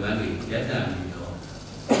တဲ့လုပ်ငန်းတွေရပ်တ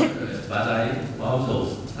န့်ပြီးတော့ဘာသာရေးပေါင်း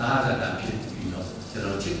စုံသာသာတာဖြစ်ပြီးတော့ကျွန်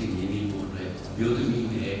တော်ချစ်ခင်ရင်းနှီးမှုတွေမျိုးသမီး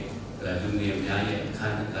တွေလူငယ်များရဲ့အ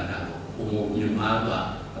ခမ်းအနားကိုပုံမှန်မြန်မာက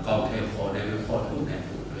အကောင့်ထဲပေါ်တယ်လို့ပေါ်ထုတ်နေ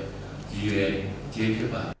ဖို့အတွက်ရည်ရွယ်ခြ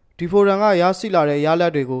င်းဖြစ်ပါတယ်ဒီဖိုရမ်ကရရှိလာတဲ့ရလ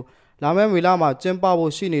ဒ်တွေကိုလာမယ့်မေလမှာကျင်းပ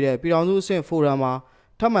ဖို့ရှိနေတဲ့ပြည်ထောင်စုအဆင့်ဖိုရမ်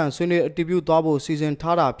မှာထပ်မံဆွေးနွေးအတည်ပြုသွားဖို့စီစဉ်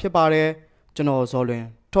ထားတာဖြစ်ပါတယ်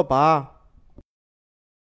ကျွန်တော်ဇော်လွင်ထွတ်ပါရ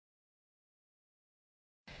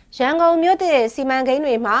န်ကုန်မြို့တဲ့စီမံကိ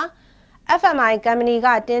န်းတွေမှာ FMI ကမ္ပဏီ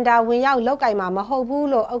ကတင်ဒါဝင်ရောက်လောက်ကင်မှာမဟုတ်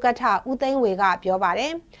ဘူးလို့ဥက္ကဋ္ဌဦးသိန်းဝေကပြောပါတယ်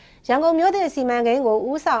။ရန်ကုန်မြို့သစ်စီမံကိန်း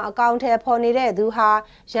ကိုဦးဆောင်အကောင့်ထဲပေါ်နေတဲ့သူဟာ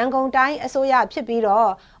ရန်ကုန်တိုင်းအစိုး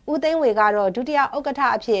ရဖြစ်ပြီးတော့ဦးသိန်းဝေကတော့ဒုတိယဥက္ကဋ္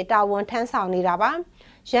ဌအဖြစ်တာဝန်ထမ်းဆောင်နေတာပါ။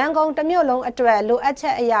ရန်ကုန်တစ်မြို့လုံးအတွက်လိုအပ်ချ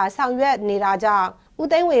က်အရာဆောင်ရွက်နေတာကြော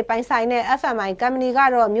င့်ဦးသိန်းဝေပိုင်ဆိုင်တဲ့ FMI ကမ္ပဏီ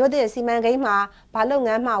ကတော့မြို့သစ်စီမံကိန်းမှာဘာလုပ်င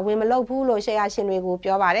န်းမှဝင်မလုပ်ဘူးလို့ရှယ်ယာရှင်တွေကို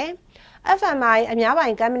ပြောပါတယ်။ FMI အများပို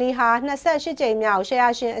င်ကမ္ပဏီဟာ28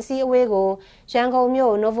ကြိမ်မြောက်ရှယ်ယာရှင်အစည်းအဝေးကိုရန်ကုန်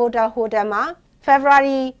မြို့ Novotel Hotel မှာ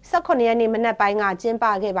February 18 ရက်နေ့မနက်ပိုင်းကကျင်း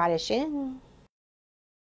ပခဲ့ပါတယ်ရှင်။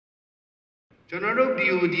ကျွန်တော်တို့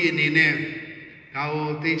BOD အနေနဲ့ဒါ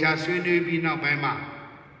ကိုသေချာဆွေးနွေးပြီးနောက်ပိုင်းမှာ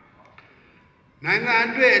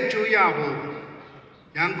နိုင်ငံအတွက်အကျိုး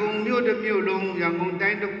ရဖို့ရန်ကုန်မြို့တစ်မြို့လုံးရန်ကုန်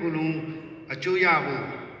တိုင်းတစ်ခုလုံးအကျိုးရဖို့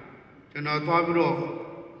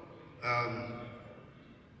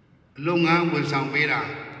ကျွန်တော်သွားပြီးတော့လုပ်ငန်းဝန်ဆောင်ပေးတာ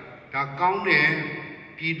ဒါကောင်း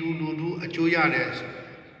တယ်ပြည်သူလူထုအကျိုးရ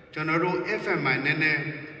တယ်ကျွန်တော်တို့ FMI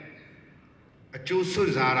နဲ့အ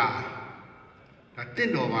ကျိုးစွန့်စားတာဒါတ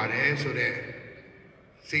င့်တော်ပါတယ်ဆိုတဲ့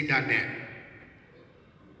စိတ်ဓာတ်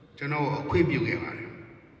နဲ့ကျွန်တော်အခွင့်ပြုခဲ့ပါတယ်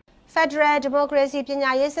Federal Democracy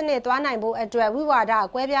ပညာရေးစနစ်သွားနိုင်ဖို့အတွက်ဝိဝါ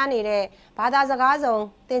ဒကွဲပြားနေတဲ့ဘာသာစကားစုံ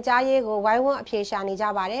သင်ကြားရေးကိုဝိုင်းဝန်းအဖြေရှာနေကြ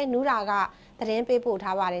ပါတယ်။နူရာကသတင်း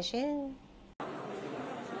ပေးပို့ထားပါတယ်ရှင်။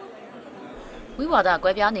ဝိဝါ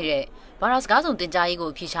ဒကွဲပြားနေတဲ့ဘာသာစကားစုံသင်ကြားရေး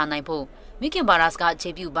ကိုအဖြေရှာနိုင်ဖို့မိခင်ဘာသာစကားအခြေ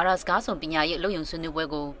ပြုဘာသာစကားစုံပညာရေးအလုပ်ရုံဆွေးနွေး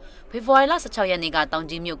ပွဲကိုဖေဖော်ဝါရီလ16ရက်နေ့ကတောင်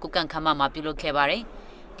ကြီးမြို့ကုကန့်ခမ်းမမှာပြုလုပ်ခဲ့ပါတယ်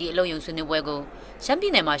။ဒီအလုပ်ရုံဆွေးနွေးပွဲကိုရှ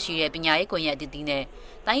မ်းပြည်နယ်မှာရှိတဲ့ပညာရေးကွန်ရက်အသီးသီးနဲ့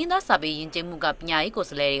တိုင်းရင်းသားစာပေယဉ်ကျေးမှုကပညာရေး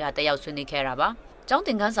ကိုယ်စားလှယ်တွေကတက်ရောက်ဆွေးနွေးခဲ့တာပါ။ကျောင်းသ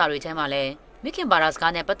င်ခန်းစာတွေထဲမှာလည်းမိခင်ဘာသာစ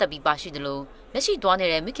ကားနဲ့ပတ်သက်ပြီးပါရှိတယ်လို့လက်ရှိသွားနေ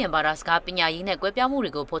တဲ့မိခင်ဘာသာစကားပညာရေးနဲ့ကွဲပြား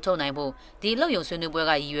မှုတွေကိုဖော်ထုတ်နိုင်ဖို့ဒီအလုပ်ရုံဆွေးနွေး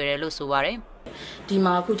ပွဲကရည်ရွယ်တယ်လို့ဆိုပါတယ်။ဒီ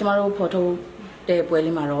မှာအခုကျမတို့ဖော်ထုတ်တဲ့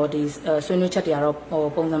ပွဲလေးမှာတော့ဒီဆွေးနွေးချက်တွေ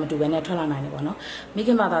ကတော့ပုံစံမတူဘဲနဲ့ထွက်လာနိုင်တယ်ပေါ့နော်မိ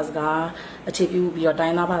ခင်ဘာသာစကားအခြေပြုပြီးတော့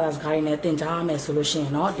တိုင်းသားဘာသာစကားတွေနဲ့သင်ကြားရမယ်ဆိုလို့ရှိ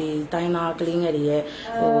ရင်เนาะဒီတိုင်းသားကလေးငယ်တွေ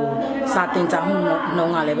ရဲ့စာသင်ကြားမှုနှု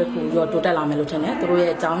န်းကလည်းပဲပိုပြီးတော့တိုးတက်လာမယ်လို့ထင်တယ်သူတို့ရဲ့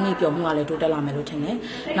အကြောင်းကြီးပြောမှုကလည်းတိုးတက်လာမယ်လို့ထင်တယ်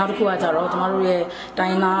နောက်တစ်ခုကကြတော့ကျမတို့ရဲ့တို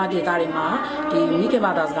င်းသားဒေသတွေမှာဒီမိခင်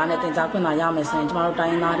ဘာသာစကားနဲ့သင်ကြားခွင့်သာရမယ်ဆိုရင်ကျမတို့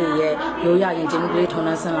တိုင်းသားတွေရဲ့ရိုးရာယဉ်ကျေးမှုလေးထုံး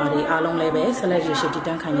တမ်းစံလာတွေအားလုံးလည်းပဲဆက်လက်ရရှိ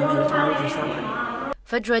တည်တံ့ခိုင်နေမယ်လို့ကျမတို့ယူဆပါတယ်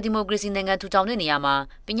Federal Democracy နိုင်ငံထူထောင်တဲ့နေရာမှာ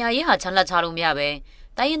ပညာရေးဟာချမ်းလက်ချလို့မရပဲ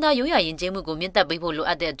တိုင်းရင်းသားရိုးရာယဉ်ကျေးမှုကိုမြင့်တက်ပေးဖို့လို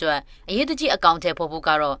အပ်တဲ့အတွက်အရေးတကြီးအကောင့်ထဲပေါ်ဖို့က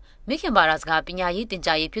တော့မိခင်ဘာသာစကားပညာရေးတင်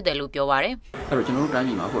ကြားရေးဖြစ်တယ်လို့ပြောပါရယ်အဲ့တော့ကျွန်တော်တို့တို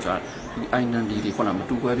င်းပြည်မှာဟုတ်တာဒီ identity တွေခုန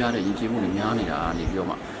မတူကွဲပြားတဲ့ယဉ်ကျေးမှုတွေများနေတာနေပြီးတော့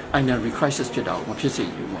မှ identity crisis ဖြစ်တာကိုမဖြစ်စေ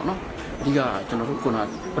ဘူးပေါ့နော်အဓိကကျွန်တော်တို့ခု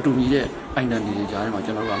နမတူညီတဲ့ identity တွေကြားထဲမှာ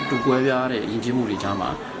ကျွန်တော်တို့ကတူကွဲပြားတဲ့ယဉ်ကျေးမှုတွေကြားမှာ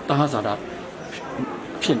တဟဇာတာ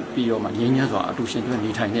ဖြစ်ပြီးတော့မှငြိမ်းချမ်းစွာအတူရှင်တွဲ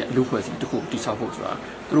နေထိုင်တဲ့အလုပ်ဖွဲ့စည်းတစ်ခုတည်ဆောက်ဖို့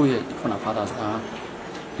ဆိုတာသူတို့ရဲ့ခုနဘာသာစ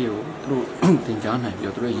ကားဒီကိုသူတို့သင်ကြားနိုင်ပြီး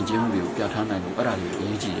တော့သူတို့ယဉ်ကျေးမှုတွေကိုပြဋ္ဌာန်းနိုင်ဖို့အဲ့ဒါတွေကိုအ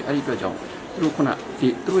ရေးကြီးတယ်အဲ့ဒီအတွက်ကြောင့်သူတို့ခုနဒီ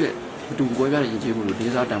သူတို့ရဲ့အတူကွဲပြားတဲ့ယဉ်ကျေးမှုတွေကိုဒေ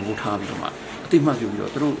သတန်ဖိုးထားပြီးတော့မှအတိမတ်ပြုပြီးတော့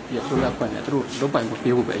သူတို့ရဲ့ဆွေးနွေးခွင့်နဲ့သူတို့လုပ်ပိုင်ခွ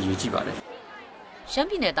င့်ပေးဖို့ပဲအရေးကြီးပါတယ်ရှမ်း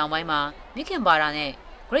ပြည်နယ်တောင်ပိုင်းမှာမိခင်ဘာသာနဲ့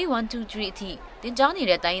Grade 1 2 3အထိတင်ကြားနေ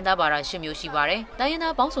တဲ့တိုင်းရင်းသားဘာသာ၈မျိုးရှိပါတယ်တိုင်းရင်း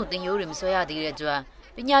သားပေါင်းစုံတင်ရိုးတွေမဆွဲရသေးတဲ့အတွက်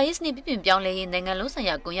ပညာရေးစနစ်ပြပြင်ပြောင်းလဲရေးနိုင်ငံလုံးဆိုင်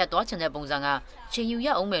ရာကွန်ရက်သွားချင်တဲ့ပုံစံကချိန်ယူရ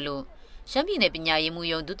အောင်မယ်လို့ရှမ်းပြည်နယ်ပညာရေး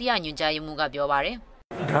မှုရုံဒုတိယညွှန်ကြားရေးမှူးကပြောပါတယ်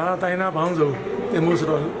။ဒါတိုင်းသားပေါင်းစုံတင်မှု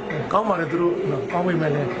ဆိုတော့ကောင်းပါလေသူတို့ကောင်းပြီ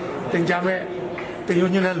မဲ့လေတင်ကြမဲ့တင်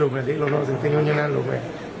ယုံညင်းတဲ့လိုပဲလေလောလောဆယ်တင်ယုံညင်းတဲ့လိုပဲ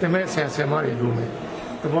တင်မဲ့ဆန်ဆန်မတွေလိုပဲ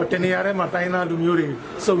။ဒါပေါ်တနေရာထဲမှာတိုင်းသားလူမျိုး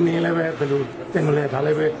တွေစုံနေလည်းပဲဘယ်လိုတင်မလဲဒါ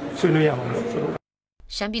လည်းပဲဆွေးနွေးရမှာလို့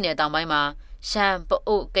ဆိုတော့ရှမ်းပြည်နယ်တောင်ပိုင်းမှာရှမ်း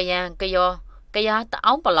ပအို့ကယန်းကယောကရား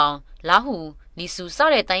တအောင်းပလောင်လာဟူလီဆူစ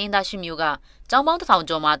တဲ့တိုင်းရင်းသားရှိမျိုးကကျောင်းပေါင်း1000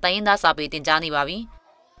ကျော်မှာတိုင်းရင်းသားစာပေတင်ကြားနေပါပြီ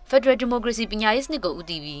။ Federal Democracy ပညာရေးစနစ်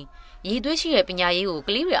ကိုဦးတည်ပြီးရည်သွေးရှိတဲ့ပညာရေးကို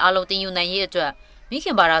ကလေးတွေအားလုံးတင်ယူနိုင်ရေးအတွက်မိ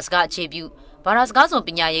ခင်ဘာသာစကားအခြေပြုဘာသာစကား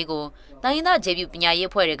စုံပညာရေးကိုတိုင်းရင်းသားအခြေပြုပညာရေး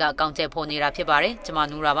အဖွဲ့တွေကအကောင့်ထဲပေါ်နေတာဖြစ်ပါတယ်။ကျွန်မ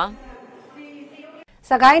နူရာပါ။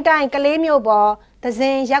စကိုင်းတိုင်းကလေးမြို့ပေါ်သဇ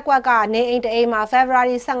င်ရက်ကွက်ကနေအိမ်တအိမ်မှာ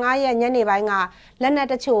February 15 ရက်ညနေပိုင်းကလက်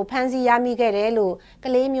နက်တချို့ဖမ်းဆီးရမိခဲ့တယ်လို့က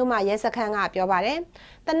လေးမြို့မှာရဲစခန်းကပြောပါတယ်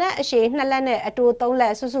။တနက်အရှိ2လက်နဲ့အတူ3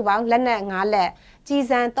လက်စုစုပေါင်းလက်နက်5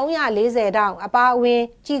လက်ကြီးစံ340တောင်အပါအဝင်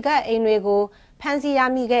ကြီးကပ်အိမ်တွေကိုဖမ်းဆီး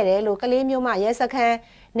ရမိခဲ့တယ်လို့ကလေးမြို့မှာရဲစခန်း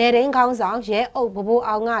နေရင်းခေါင်းဆောင်ရဲအုပ်ဘဘိုး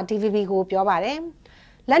အောင်က DVB ကိုပြောပါတယ်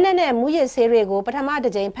။လက်နက်နဲ့မူရစ်ဆေးတွေကိုပထမ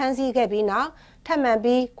တစ်ကြိမ်ဖမ်းဆီးခဲ့ပြီးနောက်ထပ်မံ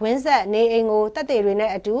ပြီးဂွင်းဆက်နေအိမ်ကိုတပ်တွေတွေ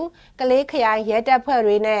နဲ့အတူကလေးခရိုင်ရဲ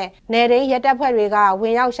တပ်ဖွဲ့တွေနဲ့နေရင်းရဲတပ်ဖွဲ့တွေက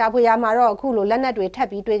ဝင်ရောက်ရှာဖွေရမှာတော့အခုလိုလက်နက်တွေထပ်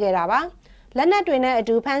ပြီးတွေ့ခဲ့တာပါလက်နက်တွေနဲ့အ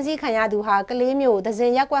တူဖမ်းဆီးခံရသူဟာကလေးမျိုးသ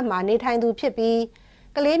ဇင်ရက်ကွက်မှာနေထိုင်သူဖြစ်ပြီး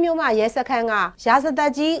ကလေးမျိုးမရဲစခန်းကရာဇသ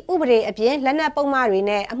က်ကြီးဥပဒေအပြင်လက်နက်ပုံမှန်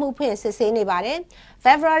တွေနဲ့အမှုဖွင့်စစ်ဆေးနေပါတယ်။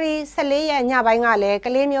 February 14 ရက်ညပိုင်းကလည်းက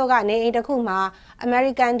လေးမျိုးကနေအိမ်တစ်ခုမှာ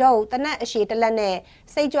American Dog တနက်အရှိတလက်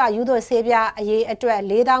နဲ့စိတ်ကြွယူသွဆေးပြားအရေးအတွက်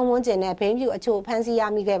4000ဝန်းကျင်နဲ့ဘိန်းဖြူအချို့ဖမ်းဆီး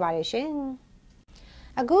ရမိခဲ့ပါတယ်ရှင်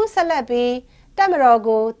။အခုဆက်လက်ပြီးတက်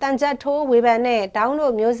မတော်ကိုတန်ကြက်ထိုးဝေဖန်တဲ့ဒေါ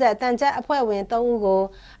င်းတို့မျိုးဆက်တန်ကြက်အဖွဲ့ဝင်3ဦး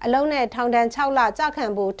ကိုအလုံးနဲ့ထောင်ဒဏ်6လကြာ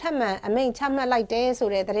ခံဖို့ထပ်မံအမိန့်ချမှတ်လိုက်တဲ့ဆို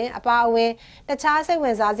တဲ့သတင်းအပါအဝင်တခြားစိတ်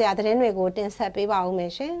ဝင်စားစရာသတင်းတွေကိုတင်ဆက်ပေးပါဦးမယ်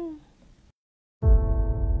ရှင်။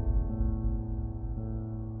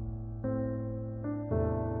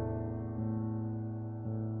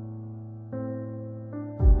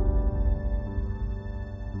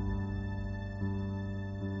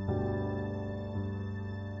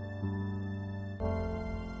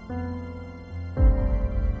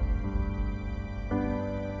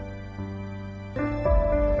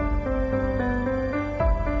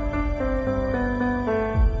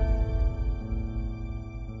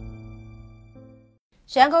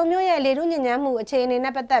ရန်ကုန်မြို့ရဲ့လေထုညစ်ညမ်းမှုအခြေအနေ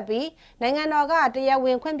နဲ့ပတ်သက်ပြီးနိုင်ငံတော်ကတရားဝ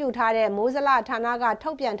င်ခွင့်ပြုထားတဲ့မိုးစလဌာနက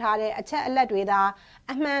ထုတ်ပြန်ထားတဲ့အချက်အလက်တွေသာ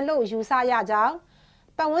အမှန်လို့ယူဆရကြောင်း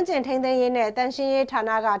ပတ်ဝန်းကျင်ထိန်းသိမ်းရေးနဲ့တန်ရှင်းရေးဌာ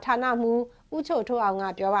နကဌာနမှူးဦးချိုထိုးအောင်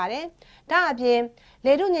ကပြောပါတယ်။ဒါ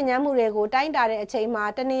အပြင်လေထုညစ်ညမ်းမှုတွေကိုတိုင်းတာတဲ့အချိန်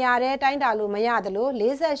မှာတနေရာတည်းတိုင်းတာလို့မရသလို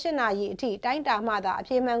48နာရီအထိတိုင်းတာမှသာအ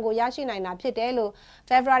ပြေမှန်ကိုရရှိနိုင်တာဖြစ်တယ်လို့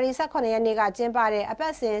February 18 ရက်နေ့ကကျင်းပတဲ့အပ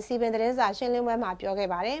တ်စဉ်စီပင်သတင်းစာရှင်းလင်းပွဲမှာပြော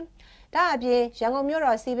ခဲ့ပါတယ်။ဒါအပြင်ရန်ကုန်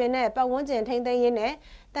မြို့တော်စီပင်နဲ့ပတ်ဝန်းကျင်ထိန်းသိမ်းရေးနဲ့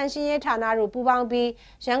တန်ရှင်းရေးဌာနတို့ပူးပေါ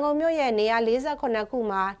င်းပြီးရန်ကုန်မြို့ရဲ့နေရာ48ခု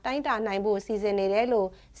မှာတိုင်းတာနိုင်ဖို့စီစဉ်နေတယ်လို့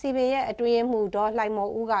စီပင်ရဲ့အတွင်း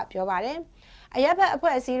မှုဒေါ်လှိုင်မော်ဦးကပြောပါတယ်။အရက်ဘက်အ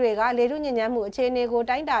ဖွဲ့အစည်းတွေကလေထုညစ်ညမ်းမှုအခြေအနေ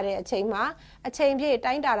ကိုတိုင်းတာတဲ့အချိန်မှာအချိန်ပြည့်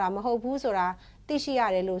တိုင်းတာတာမဟုတ်ဘူးဆိုတာသိရှိ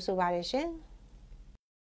ရတယ်လို့ဆိုပါတယ်ရှင်။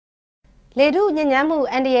လေထုညစ်ညမ်းမှု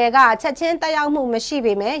အန်ဒီရယ်ကချက်ချင်းတက်ရောက်မှုမ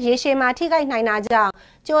ရှိပေမဲ့ရေရှည်မှာထိခိုက်နိုင်တာကြောင့်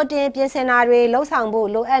ကြိုတင်ပြင်ဆင်တာတွေလှုံ့ဆော်ဖို့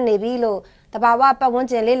လိုအပ်နေပြီလို့တဘာဝပတ်ဝန်း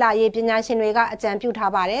ကျင်လေ့လာရေးပညာရှင်တွေကအကြံပြု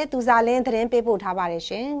ထားပါတယ်။သူစာလင်းသတင်းပေးပို့ထားပါတယ်ရှ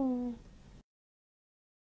င်။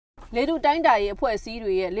လေထုတိုင်းတာရေးအဖွဲ့အစ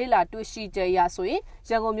ည်းတွေရဲ့လေ့လာတွေ့ရှိချက်အရဆို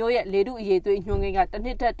ရင်ရန်ကုန်မြို့ရဲ့လေထုအရေးသွေးညွှန်းကိန်းက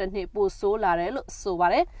တစ်နှစ်ထက်တစ်နှစ်ပိုဆိုးလာတယ်လို့ဆိုပါ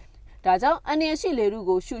တယ်။ဒါကြောင့်အန္တရာယ်ရှိလေထု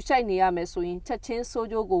ကိုရှုရှိုက်နေရမယ်ဆိုရင်ချက်ချ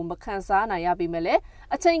င်းဆိုးကျိုးကိုမခံစားနိုင်ရပေမဲ့လည်း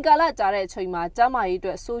အချိန်ကာလကြာတဲ့အချိန်မှာကျန်းမာရေး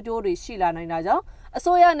အတွက်ဆိုးကျိုးတွေရှိလာနိုင်တာကြောင့်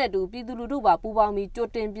အစိုးရနဲ့တူပြည်သူလူထုပါပူးပေါင်းပြီးကြို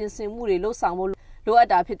တင်ပြင်ဆင်မှုတွေလှုပ်ဆောင်ဖို့လိုအပ်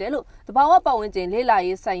တာဖြစ်တယ်လို့တဘာဝပတ်ဝန်းကျင်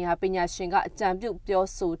လေ့လာရေးဆိုင်ရာပညာရှင်ကအကြံပြုပြော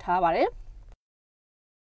ဆိုထားပါတယ်။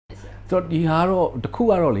ဆိုတော့ဒီဟာတော့တခု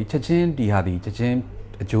ကတော့လေချက်ချင်းဒီဟာဒီချက်ချ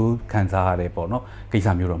င်းအကျိုးခံစားရတယ်ပေါ့နော်ကိစ္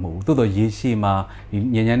စမျိုးတော့မဟုတ်ဘူးတိုးတော့ရေရှည်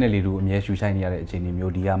မှာဒီညဉ့်ညမ်းတဲ့လေထုအမြဲရှူရှိုက်နေရတဲ့အခြေအနေ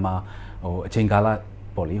မျိုးဒီကမှာဟိုအချိန်ကာ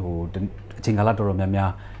လပေါ့လေဟိုအချိန်ကာ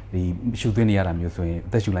လတော်တော်များများဒီရှူသွင်းနေရတာမျိုးဆိုရင်အ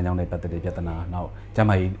သက်ရှူလမ်းကြောင်းနဲ့ပတ်သက်တဲ့ပြဿနာနောက်ကျန်း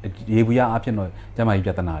မာရေးရေဘူးရအဖြစ်တော့ကျန်းမာရေးပြ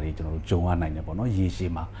ဿနာတွေကျွန်တော်တို့ကြုံရနိုင်တယ်ပေါ့နော်ရေရှည်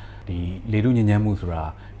မှာဒီလေထုညဉ့်ညမ်းမှု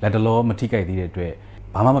ဆိုတာလက်တလောမထိခိုက်သေးတဲ့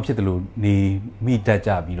အတွက်ဘာမှမဖြစ်တယ်လို့နေမိတတ်ကြ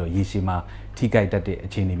ပြီးတော့ရေရှည်မှာထိခိုက်တတ်တဲ့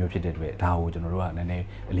အခြေအနေမျိုးဖြစ်တဲ့အတွက်ဒါကိုကျွန်တော်တို့ကနည်းန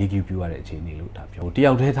ည်းအလေးပြုရတဲ့အခြေအနေလို့ဒါပြောတ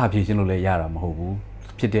ယောက်တည်းထားဖြည့်ရှင်းလို့လည်းရတာမဟုတ်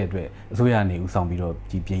ဘူးဖြစ်တဲ့အတွက်အစိုးရအနေဦး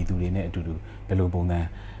ဆောင်ပြီးတော့ဒီပြည်သူတွေနဲ့အတူတူဘယ်လို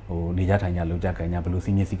ပုံစံဟိုနေကြထိုင်ကြလုပ်ကြကြဘယ်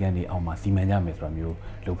လိုစီမင်းစည်းကမ်းတွေအောက်မှာစီမံကြမယ်ဆိုတာ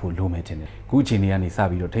မျိုးလုပ်ဖို့လိုမယ်ထင်တယ်ခုအခြေအနေကနေစ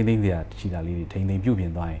ပြီးတော့ထိမ့်သိမ်းစရာရှိတာလေးတွေထိမ့်သိမ်း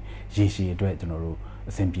ပြုပြင်သွားရင်ရေရှည်အတွက်ကျွန်တော်တို့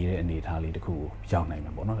အဆင်ပြေတဲ့အနေအထားလေးတစ်ခုကိုရောက်နိုင်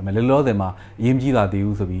မှာပေါ့နော်ဒါပေမဲ့လောလောဆယ်မှာအရင်ကြီးတာ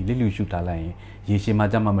သေးဘူးဆိုပြီးလစ်လျူရှုထားလိုက်ရင်ရေရှည်မှာ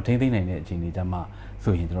ကြမှာမထိမ့်သိမ်းနိုင်တဲ့အခြေအနေကြမှာ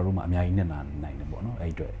ဆိုရင်ကျွန်တော်တို့မှာအများကြီးနဲ့နိုင်တယ်ပေါ့နော်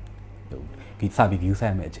အဲ့အတွက်ဒီစပြီး view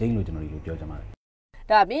ဆိုင်မဲ့အချိန်လို့ကျွန်တော်တို့ပြောကြမှာ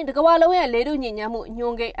ဒါအပြင်တကမ္ဘာလုံးရဲ့လေထုညစ်ညမ်းမှု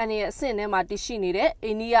ညွှန်းကိန်းအနည်းအဆင့်ထဲမှာတည်ရှိနေ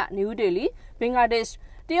တဲ့အိန္ဒိယနယူးဒေလီဘင်္ဂလားဒေ့ရှ်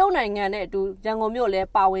တရုတ်နိုင်ငံနဲ့အတူရန်ကုန်မြို့လည်း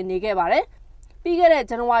ပါဝင်နေခဲ့ပါတယ်ပြီးခဲ့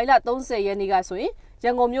တဲ့ဇန်နဝါရီလ30ရက်နေ့ကဆိုရင်ရ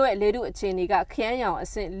န်ကုန်မြို့ရဲ့လေထုအခြေအနေကခရမ်းရောင်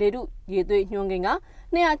အဆင့်လေထုရေသွေးညွှန်းကိန်းက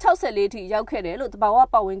264ထိရောက်ခဲ့တယ်လို့တဘာ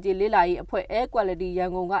ဝပတ်ဝန်းကျင်လေ့လာရေးအဖွဲ့ Air Quality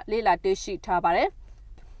ရန်ကုန်ကလေ့လာတွေ့ရှိထားပါတယ်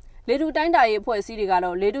လေထုတိုင်းတာရေးအဖွဲ့အစည်းတွေ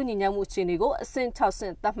ကတော့လေထုညစ်ညမ်းမှုအခြေအနေကိုအဆင့်6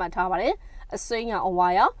ဆင့်သတ်မှတ်ထားပါတယ်အစိမ်းရောင်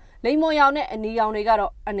အဝါရောင်လိမ္မော်ရောင်နဲ့အနီရောင်တွေက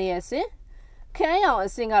တော့အနည်းအဆင့်ခရမ်းရောင်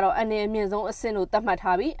အဆင့်ကတော့အနည်းအမြင့်ဆုံးအဆင့်လို့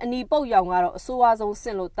သတ်မှတ်ထားပြီးအနီပုတ်ရောင်ကတော့အဆိုးဝါးဆုံးအ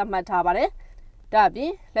ဆင့်လို့သတ်မှတ်ထားပါတယ်ဒါအပြ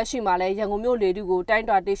င်လက်ရှိမှာလည်းရန်ကုန်မြို့လေထုကိုတိုင်း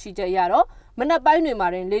တာတွေ့ရှိချက်ရတော့မနက်ပိုင်းတွေမှာ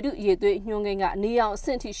တွင်လေထုရေသွေးညွှန်းကိန်းကအနီရောင်အဆ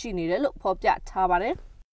င့်ထိရှိနေတယ်လို့ဖော်ပြထားပါ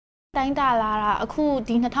တယ်တိုင်းတာလာတာအခု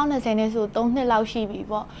ဒီ2020နဲ့ဆို3နှစ်လောက်ရှိ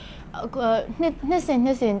ပြီပေါ့နှစ်စ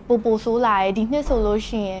ဉ်ပိုဆိုးလာတယ်ဒီနှစ်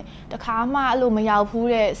ဆိုလို့ရှိရင်တခါမှအဲ့လိုမရောက်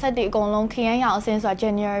ဘူးတဲ့စက်တွေအကုန်လုံးခရမ်းရောင်အဆင့်ဆိုတာ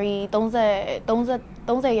January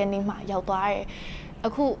 30ရက်နေ့မှာရောက်သွားတယ်အ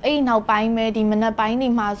ခုအဲ့နောက်ပိုင်းပဲဒီမနက်ပိုင်း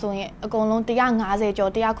တွေမှာဆိုရင်အကုန်လုံး150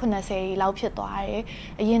ကျော်180လောက်ဖြစ်သွားတယ်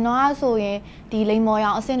အရင်တော့ဆိုရင်ဒီလိမ္မော်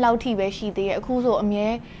ရောင်အဆင့်လောက်ထိပဲရှိသေးတယ်အခုဆို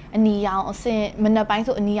အမြဲအနီရောင်အဆင့်မနက်ပို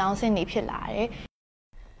င်းဆိုအနီရောင်အဆင့်နေဖြစ်လာတယ်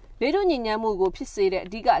လေထုညစ်ညမ်းမှုကိုဖြစ်စေတဲ့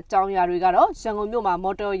အဓိကအကြောင်းအရာတွေကတော့ရန်ကုန်မြို့မှာ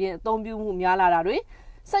မော်တော်ယာဉ်အသုံးပြုမှုများလာတာတွေ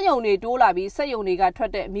စက်ရုံတွေတိုးလာပြီးစက်ရုံတွေ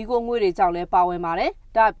ကထွက်တဲ့မီးခိုးငွေ့တွေကြောင့်လည်းပါဝင်ပါတယ်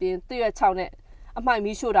။ဒါ့အပြင်သရွက်ချောက်နဲ့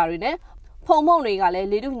အမှိုက်မီးရှို့တာတွေနဲ့ဖုံမုံတွေကလ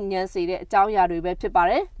ည်းလေထုညစ်ညမ်းစေတဲ့အကြောင်းအရာ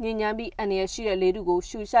တွေပဲဖြစ်ပါတယ်။ညစ်ညမ်းပြီးအန္တရာယ်ရှိတဲ့လေထုကို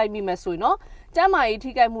ရှူရှိုက်မိမယ်ဆိုရင်တော့ကျန်းမာရေး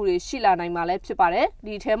ထိခိုက်မှုတွေရှိလာနိုင်မှာလည်းဖြစ်ပါတယ်။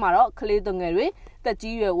ဒီထဲမှာတော့ကလေးသူငယ်တွေတက်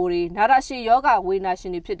ကြီးရွယ်အိုတွေနာတာရှည်ယောဂဝေ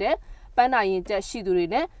ဒနာရှင်တွေဖြစ်တဲ့ပန်းနာရင်ကျက်ရှိသူတွေ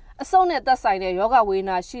နဲ့အဆုတ်နဲ့သက်ဆိုင်တဲ့ယောဂဝေ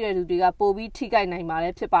ဒနာရှိတဲ့သူတွေကပိုပြီးထိခိုက်နိုင်မှာလ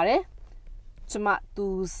ည်းဖြစ်ပါတယ်။ကျ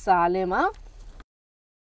မသူစာလင်းမှာ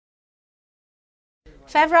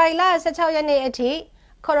ဖေဖော်ဝါရီလ16ရက်နေ့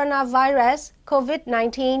အထိကိုရိုနာဗိုင်းရပ်စ်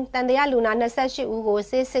COVID-19 တန်တရားလူနာ28ဦး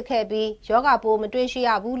ကိုဆေးစစ်ခဲ့ပြီးယောဂပိုးမတွေ့ရှိ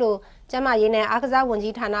ရဘူးလို့ကျန်းမာရေးနဲ့အားကစား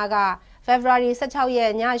ဝန်ကြီးဌာနကဖေဖော်ဝါရီ16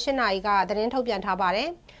ရက်ည8:00 နာရီကသတင်းထုတ်ပြန်ထားပါတယ်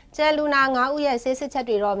။ကျန်လူနာ9ဦးရဲ့ဆေး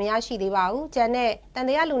စစ်ချက်တွေတော့မရရှိသေးပါဘူး။ကျန်တဲ့တန်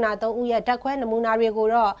တရားလူနာ3ဦးရဲ့ဓာတ်ခွဲနမူနာတွေ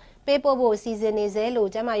ကိုတော့ပေးပို့ဖို့စီ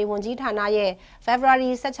စဉ်နေစေလို့ကျန်းမာရေးဝန်ကြီးဌာနရဲ့ဖေဖော်ဝါရီ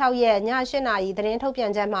16ရက်ည8:00 နာရီသတ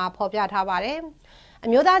င်းထုတ်ပြန်ချက်မှာဖော်ပြထားပါတယ်။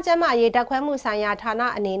အမျိုးသားကျန်းမာရေးဓာတ်ခွဲမှုဆိုင်ရာဌာ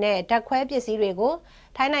နအနေနဲ့ဓာတ်ခွဲပစ္စည်းတွေ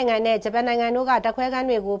ကိုထိုင်းနိုင်ငံနဲ့ဂျပန်နိုင်ငံတို့ကဓာတ်ခွဲခ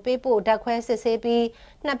န်းတွေကိုပေးပို့ဓာတ်ခွဲစစ်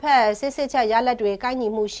ဆေးပြီးနှစ်ဖက်စစ်ဆေးချက်ရလဒ်တွေကိုက်ညီ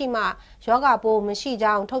မှုရှိမှယောဂပိုးမရှိ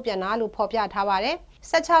ကြောင်းထုတ်ပြန်တာလို့ဖော်ပြထားပါတယ်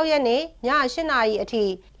။16ရက်နေ့ည8:00 နာရီ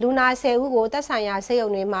အထိလူနာ10ဦးကိုသက်ဆိုင်ရာဆေး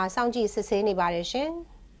ရုံတွေမှာစောင့်ကြည့်စစ်ဆေးနေပါတယ်ရှင်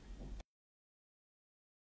။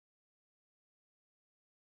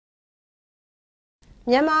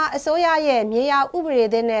မြန်မာအစိုးရရဲ့မြေယာဥပဒေ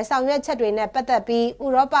သစ်နဲ့ဆောင်ရွက်ချက်တွေနဲ့ပတ်သက်ပြီးဥ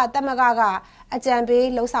ရောပသမဂ္ဂကအကြံ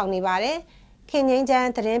ပေးလှုံ့ဆော်နေပါတယ်။ခင်င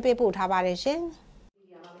င်းချမ်းသတင်းပေးပို့ထားပါတယ်ရှင်။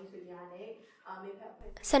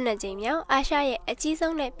12 ကြိမ်မြောက်အာရှရဲ့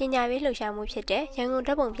အကြီးဆုံးနဲ့ပညာရေးလှုပ်ရှားမှုဖြစ်တဲ့ရန်ကုန်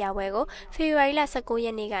ဓာတ်ပုံပြပွဲကိုဖေဖော်ဝါရီလ19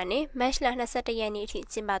ရက်နေ့ကနေမတ်လ21ရက်နေ့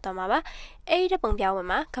အထိကျင်းပသွားမှာပါ။အဲဒီဓာတ်ပုံပြပွဲ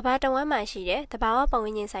မှာကမ္ဘာတဝန်းမှာရှိတဲ့သဘာဝပတ်ဝ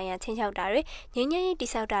န်းကျင်ဆိုင်ရာချင်းချောက်တာတွေငြိမ်းချမ်းရေး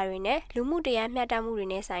တည်ဆောက်တာတွေနဲ့လူမှုတရားမျှတမှု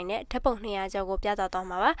တွေနဲ့ဆိုင်တဲ့ဓာတ်ပုံ200ကျော်ကိုပြ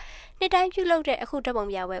သသွားမှာပါ။နှစ်တိုင်းပြုလုပ်တဲ့အခုဓာတ်ပုံ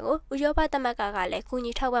ပြပွဲကိုဥရောပသမဂ္ဂကလ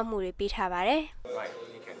ည်းကူညီထောက်ပံ့မှုတွေပေးထားပါတယ်။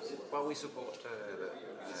 Well, we support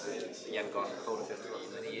Yangon Photo Festival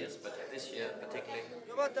for many years, but this year particularly.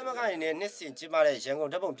 ဥရောပသမဂ္ဂအနေနဲ့နှစ်စဉ်ကျင်းပတဲ့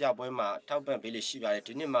ရန်ကုန်ဓာတ်ပုံပြပွဲမှာထောက်ပံ့ပေးလို့ရှိပါ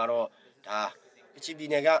တယ်ဒီနှစ်မှာတော့ဒါ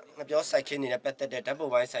ကချင်ပြည်နယ်ကငပြောစိုက်ခင်းနေတဲ့ပတ်သက်တဲ့ဓာတ်ပုံ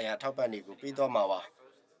ပိုင်းဆိုင်ရာထောက်ပံ့တွေကိုပေးသွားမှာပါ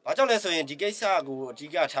။ဘာကြောင့်လဲဆိုရင်ဒီကိစ္စကိုအဓိ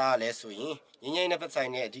ကထားရလဲဆိုရင်ငင်းငိမ့်နဲ့ပတ်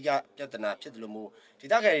ဆိုင်တဲ့အဓိကပြဿနာဖြစ်တယ်လို့မို့ဒေ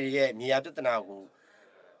သခံတွေရဲ့မြေယာပြဿနာကို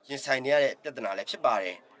ရင်ဆိုင်နေရတဲ့ပြဿနာလည်းဖြစ်ပါတ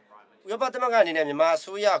ယ်။ဥရောပသမဂ္ဂအနေနဲ့မြန်မာ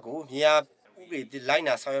အစိုးရကိုမြေယာဥပဒေဒီ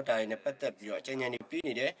လိုက်နာဆောင်ရွက်တာတွေနဲ့ပတ်သက်ပြီးတော့အကြံဉာဏ်တွေပေး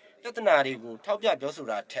နေတယ်ပြဿနာတွေကိုထောက်ပြပြောဆို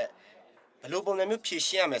တာထက်ဘယ်လိုပုံစံမျိုးဖြေ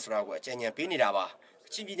ရှင်းရမယ်ဆိုတာကိုအကြံဉာဏ်ပေးနေတာပါ။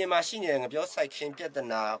အချင်းပြည်နယ်မှာရှိနေတဲ့ငပြောစိုက်ခင်းပြ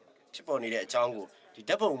ဿနာဖြစ်ပေါ်နေတဲ့အကြောင်း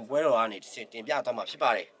ကိုဒီဓာတ်ပုံပွဲတော်ကနေတင်ပြသွားမှာဖြစ်ပါ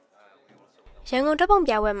တယ်။ရန်ကုန်ဓာတ်ပုံ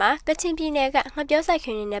ပြပွဲမှာကချင်ပြည်နယ်ကငပြောစိုက်ခ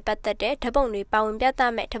င်းတွေနဲ့ပတ်သက်တဲ့ဓာတ်ပုံတွေပါဝင်ပြသ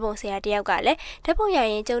မဲ့ဓာတ်ပုံဆရာတယောက်ကလည်းဓာတ်ပုံရ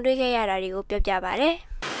ရင်ကြုံတွေ့ခဲ့ရတာတွေကိုပြောပြပါတယ်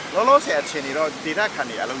။လောလောဆယ်အချိန်တွေတော့ဒေတာ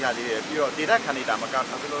ခန်တွေအလုံးရသေးတယ်ပြီးတော့ဒေတာခန်တွေဒါမှ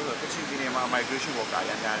ကဘာလို့လဲဆိုတော့ကချင်ပြည်နယ်မှာ migration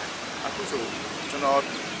ကိုကာရမ်းရတယ်အခုဆိုကျွန်တော်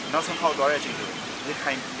နောက်ဆုံးခေါက်သွားတဲ့အချိန်တွေဒီ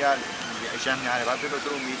ခိုင်ကြီးကအရန်များ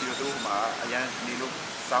တယ်ဘာဖြစ်လို့သူတို့မီဒီယာတို့မှာအရန်နေလို့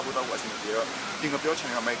စားဖို့တော့အဆင်ပြေတော့ဒီ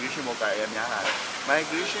ငပြောချင်က migration ကိုကာရမ်းများလာတယ်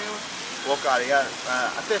migration ကိုကာရ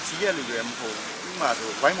ကအသက်ကြီးရလူတွေမဟုတ်ဘူးဥမာ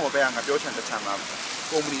ဆိုဝိုင်းမော်ပဲငပြောချင်တဲ့ချမ်း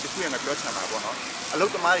မှာကုမ္ပဏီတစ်ခုရဲ့ငပြောချင်တာပေါ့နော်အလု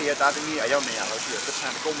ပ်သမားတွေရဲ့တာသမီအယောက်200လောက်ရှိတယ်တစ်ချ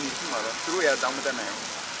မ်းကုမ္ပဏီတစ်ခုမှာတော့သူတို့ရဲ့တောင်းမတက်နိုင်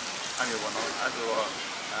ဘူးအဲ့လိုပေါ့နော်အဲ့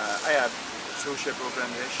ဆိုအဲ့ social program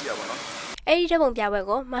တွေရှိရပါတော့အဲဒီဓာတ်ပုံပြ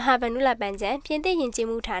ပွဲကိုမဟာဗန္ဓုလပန်းချံပြင်သစ်ယဉ်ကျေး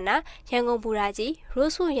မှုဌာန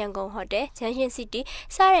ရန်ကုန်ဘူရာကြီးရိုးဆူရန်ကုန်ဟိုတယ်ဂျန်ရှင်စီတီ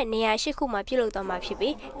စတဲ့နေရာ8ခုမှာပြုလုပ်သွား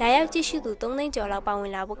မှာဖြစ်ပြီးလာရောက်ကြည့်ရှုသူ3သိန်းကျော်လောက်ပါဝ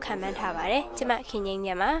င်လာဖို့ခန့်မှန်းထားပါတယ်။ကျမခင်ငိ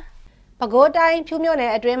မ့်မြတ်ပါပဲခူးတိုင်းဖြူမြို့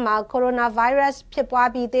နယ်အတွင်းမှာကိုရိုနာဗိုင်း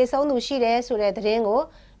ရပ်စ်ဖြစ်ပွားပြီးသေဆုံးသူရှိတယ်ဆိုတဲ့သတင်း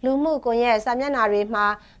ကိုလူမှုကွန်ရက်စာမျက်နှာတွေမှာ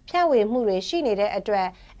ဖြန့်ဝေမှုတွေရှိနေတဲ့အတွက်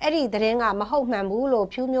အဲ့ဒီသတင်းကမဟုတ်မှန်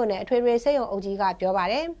ဘူးလို့ဖြူမြို့နယ်အထွေထွေစိတ်ရုံအုပ်ကြီး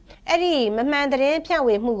ကပြောပါတယ်။အဲ့ဒီမမှန်သတင်းဖြန့်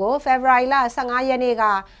ဝေမှုကိုဖေဖော်ဝါရီလ15ရက်နေ့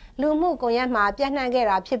ကလူမှုကွန်ရက်မှာပြန့်နှံ့ခဲ့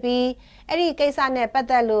တာဖြစ်ပြီးအဲ့ဒီကိစ္စနဲ့ပတ်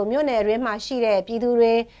သက်လို့မြို့နယ်တွင်းမှာရှိ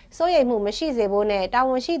တဲ့ပြည်သူတွေစိုးရိမ်မှုမရှိစေဖို့နဲ့တာ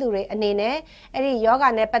ဝန်ရှိသူတွေအနေနဲ့အဲ့ဒီ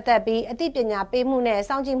ယောဂနဲ့ပတ်သက်ပြီးအသိပညာပေးမှုနဲ့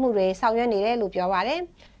စောင့်ကြည့်မှုတွေဆောင်ရွက်နေတယ်လို့ပြောပါတယ်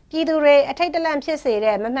။ပြည်သူတွေအထိတ်တလ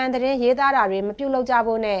န့်ဖြစ်စေတဲ့မမှန်သတင်းရေးသားတာတွေမ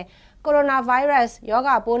ပြုလုပ်ကြဖို့နဲ့ကိုရိုနာဗိုင်းရပ်စ်ယော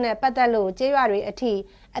ဂပိုးနဲ့ပတ်သက်လို့ကြေးရွာတွေ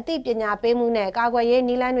အထိအသိပညာပေးမှုနဲ့ကာကွယ်ရေးန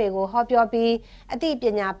ည်းလမ်းတွေကိုဟောပြောပြီး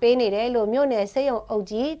အသိပညာပေးနေတယ်လို့မြို့နယ်ဆေးရုံအုပ်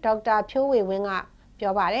ကြီးဒေါက်တာဖြိုးဝေဝင်း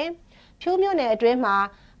ကပြောပါတယ်။ဖြူမြို့နယ်အတွင်းမှာ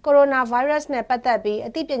ကိုရိုနာဗိုင်းရပ်စ်နဲ့ပတ်သက်ပြီး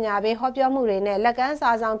အသိပညာပေးဟောပြောမှုတွေနဲ့လက်ကမ်း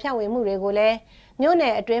စာဆောင်ဖြန့်ဝေမှုတွေကိုလည်းမြို့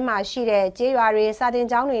နယ်အတွင်းမှာရှိတဲ့ကြေးရွာတွေစာ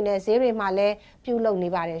သင်ကျောင်းတွေနဲ့ဈေးတွေမှာလည်းပြုလုပ်နေ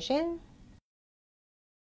ပါတယ်ရှင်။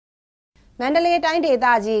မန္တလေးတိုင်းဒေသ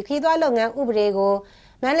ကြီးခီးသွွားလုပ်ငန်းဥပဒေကို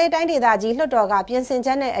မန္တလေးတိုင်းဒေသကြီးလွှတ်တော်ကပြင်ဆင်ချ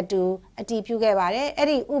က်နဲ့အတူအတည်ပြုခဲ့ပါတယ်။အဲ့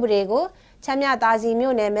ဒီဥပဒေကိုချမ်းမြသာစီ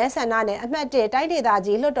မြို့နယ်မဲဆန္ဒနယ်အမှတ်1တိုင်းဒေသ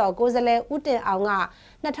ကြီးလွှတ်တော်ကိုယ်စားလှယ်ဦးတင်အောင်က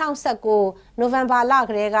2019နိုဝင်ဘာလ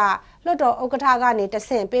ကတည်းကလွှတ်တော်ဥက္ကဋ္ဌကနေတဆ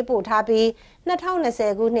င့်ပေးပို့ထားပြီး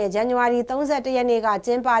2020ခုနှစ်ဇန်နဝါရီ31ရက်နေ့ကကျ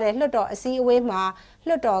င်းပတဲ့လွှတ်တော်အစည်းအဝေးမှာ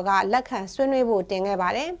လွှတ်တော်ကလက်ခံဆွေးနွေးဖို့တင်ခဲ့ပါ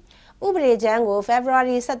တယ်။ဥပဒေကြမ်းကို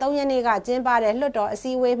February 23ရက်နေ့ကကျင်းပတဲ့လွှတ်တော်အစ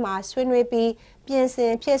ည်းအဝေးမှာဆွေးနွေးပြီးပြင်ဆ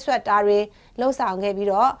င်ဖြည့်ဆွတ်တာတွေလှုပ်ဆောင်ခဲ့ပြီး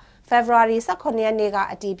တော့ February 18ရက်နေ့က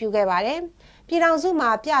အတည်ပြုခဲ့ပါတယ်။ပြည်ထောင်စုမှာ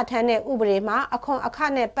ပြဋ္ဌာန်းတဲ့ဥပဒေမှာအခွန်အခ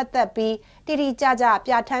နဲ့ပတ်သက်ပြီးတိတိကျကျ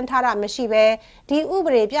ပြဋ္ဌာန်းထားတာမရှိဘဲဒီဥပ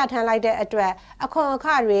ဒေပြဋ္ဌာန်းလိုက်တဲ့အတွက်အခွန်အခ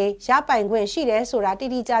တွေရပိုင်ခွင့်ရှိတယ်ဆိုတာတိ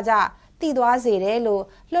တိကျကျသိသွားစေတယ်လို့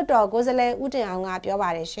လွှတ်တော်ကိုယ်စားလှယ်ဦးတင်အောင်ကပြောပါ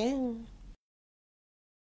တယ်ရှင်။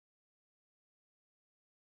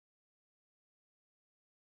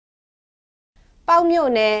ပေါက်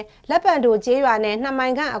မြို့နယ်လက်ပံတိုကျေးရွာနဲ့2မို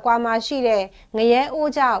င်ခန့်အကွာမှာရှိတဲ့ငရဲ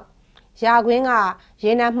အိုးကျောက်ရာကွင်းက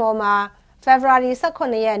ရေနံမှော်မှာFebruary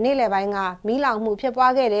 18ရက်နေ့လယ်ပိုင်းကမီးလောင်မှုဖြစ်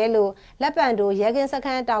ပွားခဲ့တယ်လို့လက်ပံတိုရဲကင်းစခ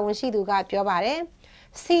န်းတာဝန်ရှိသူကပြောပါတယ်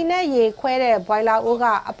။စီနဲ့ရေခွဲတဲ့ဘွိုင်လာအိုးက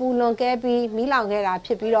အပူလွန်ကဲပြီးမီးလောင်ခဲ့တာဖြ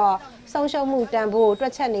စ်ပြီးတော့ဆုံးရှုံးမှုတန်ဖိုးတွ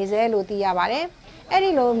က်ချက်နေစေလို့သိရပါတယ်။အဲ့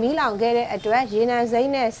ဒီလိုမီးလောင်ခဲ့တဲ့အတွက်ရေနံစိ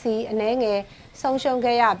မ်းနဲ့စီအနှဲငယ်ဆုံးရှုံး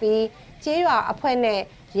ခဲ့ရပြီးကျေးရွာအဖွဲ့နဲ့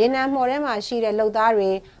ရေနံမှော်ထဲမှာရှိတဲ့လုပ်သားတွေ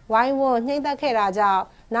ဝိုင်းဝန်းနှိမ့်သက်ခဲ့တာကြောင့်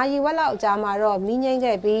နာရီဝက်လောက်ကြာမှာတော့မီးငြိမ်း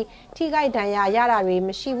ခဲ့ပြီးထိခိုက်ဒဏ်ရာရတာတွေမ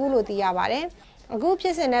ရှိဘူးလို့သိရပါတယ်။အခုဖြ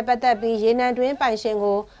စ်စဉ်နဲ့ပတ်သက်ပြီးရေနံတွင်းပိုင်ရှင်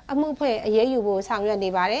ကိုအမှုဖွင့်အရေးယူဖို့ဆောင်ရွက်နေ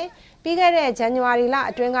ပါတယ်။ပြီးခဲ့တဲ့ဇန်နဝါရီလ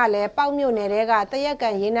အတွင်းကလည်းပေါက်မြို့နယ်ကတရက်က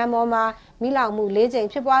န်ရေနံမော်မှာမီးလောင်မှု4ကြိမ်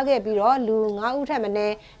ဖြစ်ပွားခဲ့ပြီးတော့လူ9ဦးထက်မန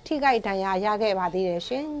ည်းထိခိုက်ဒဏ်ရာရခဲ့ပါသေးတယ်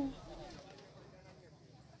ရှင်။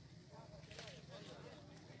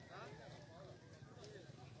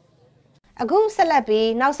အခုဆက်လက်ပြီး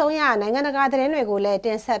နောက်ဆုံးရနိုင်ငံတကာသတင်းတွေကိုလည်းတ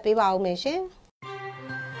င်ဆက်ပေးပါဦးမယ်ရှင်။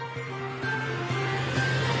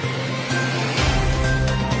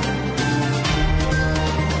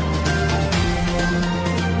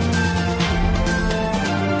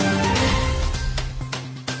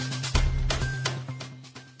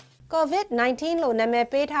 COVID-19 လို့နာမည်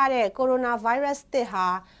ပေးထားတဲ့ကိုရိုနာဗိုင်းရပ်စ်သစ်ဟာ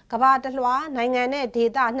ကမ္ဘာတလွှားနိုင်ငံနဲ့ဒေ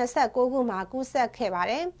သ29ခုမှာကူးစက်ခဲ့ပါ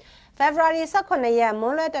တယ်။ February 18ရက်မွ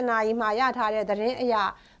န်းလွဲတနာရီမှာရထားတဲ့သတင်းအရ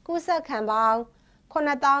ကူးစက်ခံပေါင်း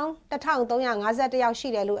91,351ယောက်ရှိ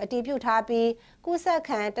တယ်လို့အတည်ပြုထားပြီးကူးစက်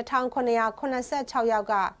ခံ1,986ယောက်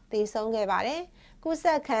ကသေဆုံးခဲ့ပါတယ်။ကူးစ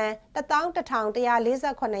က်ခံ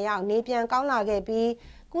11,148ယောက်နေပြန်ကောင်းလာခဲ့ပြီး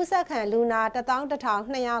ကူးစက်ခံလူနာ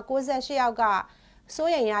11,298ယောက်က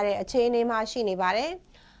စိုးရိမ်ရတဲ့အခြေအနေမှာရှိနေပါတယ်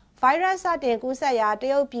။ဗိုင်းရပ်စ်စတင်ကူးစက်ရာတ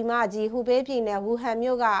ရုတ်ပြည်မကြီးဟူဘေးပြည်နယ်ဝူဟန်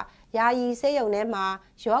မြို့ကယာယီဆေးရုံထဲမှာ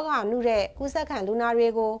ယောဂါနုတဲ့ကူးစက်ခံလူနာတွေ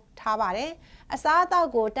ကိုထားပါတယ်။အစားအသောက်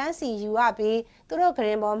ကိုတန်းစီယူရပြီးသူတို့ဂရ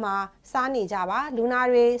င်ပေါ်မှာစားနေကြပါလူနာ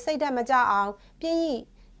တွေစိတ်ဓာတ်မကျအောင်ပြင်းရီ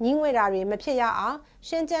ညှင်းငွေတာတွေမဖြစ်ရအောင်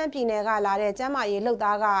ရှင်းကျန်းပြည်နယ်ကလာတဲ့ကျန်းမာရေးလုပ်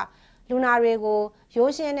သားကလူနာတွေကို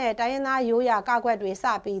ရိုးရှင်းတဲ့တိုင်းရင်းသားရိုးရာကောက်ွက်တွေစ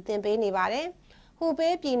ပြီးသင်ပေးနေပါတယ်။ဟူ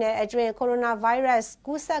ဘေးပြည်နယ်အတွင်းကိုရိုနာဗိုင်းရပ်စ်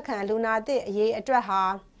ကူးစက်ခံလူနာသစ်အရေးအတွက်ဟာ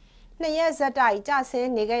2ရက်ဆက်တိုက်ကျဆင်း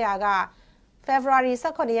နေခဲ့ရာကFebruary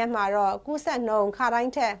 18ရက်မှာတော့ကူးစက်နှုန်းခါတို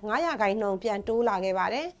င်းထက်9%ပြန်တိုးလာခဲ့ပါ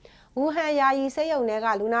တယ်။ဝူဟန်ယာယီဆေးရုံတွေက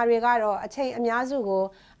လူနာတွေကတော့အချိန်အများစုကို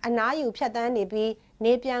အနားယူဖြတ်သန်းနေပြီး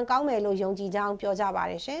နေပြန်ကောင်းမယ်လို့ယုံကြည်ကြောင်းပြောကြပါ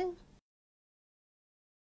တယ်ရှင်။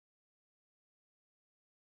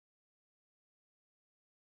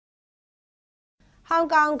ဟောင်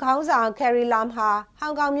ကောင်ခေါင်းဆောင်ကယ်ရီလမ်ဟာဟော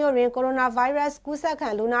င်ကောင်မြို့တွင်ကိုရိုနာဗိုင်းရပ်စ်ကူးစက်ခံ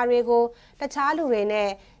လူနာတွေကိုတခြားလူတွေနဲ့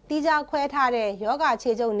တီးခြားခွဲထားတဲ့ယောဂ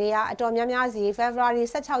ခြေကျုပ်နေရာအတော်များများစီ February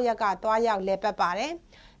 16ရက်ကတွားရောက်လည်ပတ်ပါတယ်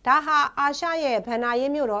။ဒါဟာအာရှရဲ့ဗန္နာ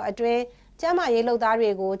ရေးမြို့တော်အတွင်းကျန်းမာရေးလုပ်သားတွေ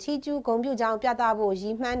ကိုချီးကျူးဂုဏ်ပြုကြောင်းပြသဖို့ရ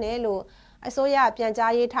ည်မှန်းတယ်လို့အစိုးရပြန်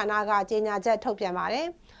ကြားရေးဌာနကကြေညာချက်ထုတ်ပြန်ပါတယ်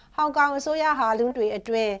။ဟောင်ကောင်အစိုးရဟာလူတွေအ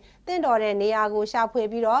တွင်းတင့်တော်တဲ့နေရာကိုရှာဖွေ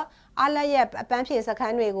ပြီးတော့အားလက်ရဲ့အပန်းဖြေစခ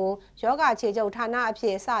န်းတွေကိုယောဂခြေကျုပ်ဌာနအဖြ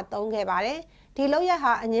စ်စသုံးခဲ့ပါတယ်။ဒီလုပ်ရက်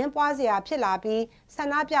ဟာအငင်းပွားစရာဖြစ်လာပြီးဆန္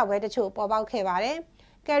ဒပြပွဲတချို့ပေါ်ပေါက်ခဲ့ပါတယ်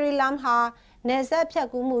။ကယ်ရီလမ်ဟာနယ်စပ်ဖြတ်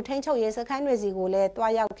ကူးမှုထိန်းချုပ်ရေးစခန်းတွေစီကိုလည်း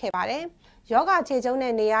တွားရောက်ခဲ့ပါတယ်။ယောဂခြေကျုံ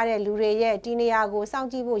နဲ့နေရတဲ့လူတွေရဲ့ဒီနေရာကိုစောင့်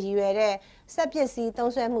ကြည့်ဖို့ရည်ရွယ်တဲ့စက်ပစ္စည်း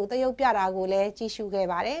သုံးစွဲမှုတရုပ်ပြတာကိုလည်းကြည့်ရှုခဲ့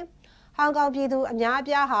ပါတယ်။ဟောင်ကောင်ပြည်သူအများအ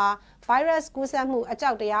ပြားဟာဗိုင်းရပ်စ်ကူးစက်မှုအ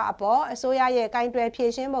ကြောက်တရားအပေါ်အစိုးရရဲ့ကင်တွယ်ဖြေ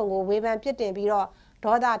ရှင်းပုံကိုဝေဖန်ပြစ်တင်ပြီးတော့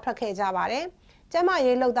ဒေါသထွက်ခဲ့ကြပါတယ်။ကျန်းမာ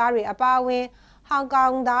ရေးလုပ်သားတွေအပါအဝင်ဟောင်ကော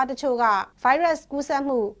င်သားတချို့ကဗိုင်းရပ်စ်ကူးစက်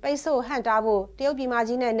မှုပိတ်ဆို့ဟန့်တားဖို့တရုတ်ပြည်မ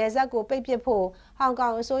ကြီးနဲ့နယ်စပ်ကိုပိတ်ပစ်ဖို့ဟောင်ကော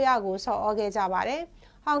င်အစိုးရကိုဆော်ဩခဲ့ကြပါတယ်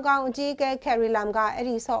။ဟောင်ကောင်အကြီးအကဲကယ်ရီလမ်ကအဲ့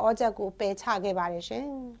ဒီဆော်ဩချက်ကိုပယ်ချခဲ့ပါတယ်ရှင်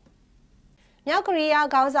။ မြောက်ကိုရီးယား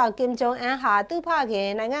ခေါင်းဆောင်ကင်ဂျုံအန်ဟာသူ့ဖခင်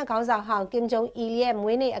နိုင်ငံခေါင်းဆောင်ဟောင်းကင်ဂျုံအီရဲ့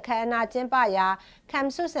မွေးနေ့အခမ်းအနားကျင်းပရာခမ်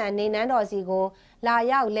ဆုဆန်နေနန်းတော်စီကိုလာ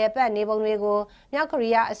ရောက်လဲပတ်နေပုံတွေကိုမြောက်ကို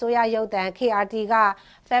ရီးယားအစိုးရရုပ်သံ KRT က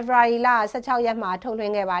ဖေဖော်ဝါရီလ16ရက်မှာထုတ်လွှ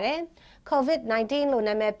င့်ခဲ့ပါတယ်။ COVID-19 လို့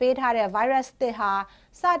နာမည်ပေးထားတဲ့ virus သစ်ဟာ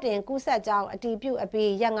စတင်ကူးစက်ကြောင်းအတည်ပြုအ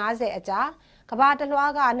ပြီးရက်90အကြာကမ္ဘာတ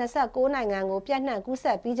လွှားက29နိုင်ငံကိုပြန့်နှံ့ကူးစ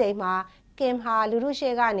က်ပြီးချိန်မှာကင်ဟာလူထု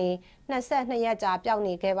ရှေ့ကနေ22ရက်ကြာပျောက်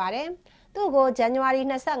နေခဲ့ပါတယ်။သူ့ကိုဇန်နဝါရီ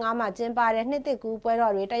25မှာကျင်းပတဲ့နှစ်သစ်ကူးပွဲ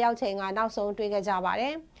တော်တွေတက်ရောက်ချိန်ကနောက်ဆုံးတွေ့ခဲ့ကြပါတ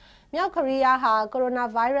ယ်။မြောက်ကိုရီးယားဟာကိုရိုနာ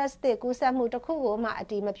ဗိုင်းရပ်စ်သစ်ကူးစက်မှုတစ်ခုကိုမှအ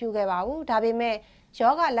တည်မပြုခဲ့ပါဘူး။ဒါပေမဲ့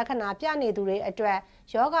ယောဂလက္ခဏာပြနေသူတွေအတွက်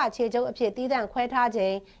ယောဂခြေချုပ်အဖြစ်တည်တံ့ခွဲထားချိ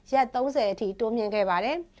န်ရက်30အထိတိုးမြင့်ခဲ့ပါတ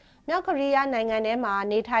ယ်။မြောက်ကိုရီးယားနိုင်ငံထဲမှာ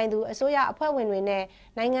နေထိုင်သူအစိုးရအဖွဲ့ဝင်တွေနဲ့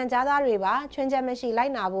နိုင်ငံသားတွေပါချွင်းချက်မရှိလို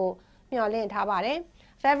က်နာဖို့မျှော်လင့်ထားပါတယ်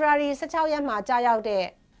။ ဖေဖော်ဝါရီ16ရက်မှာကြာရောက်တဲ့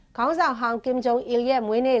ခေါင်းဆောင်ဟောင်းကင်ဂျုံအီရဲ့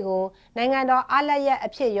မွေးနေ့ကိုနိုင်ငံတော်အားလပ်ရက်အ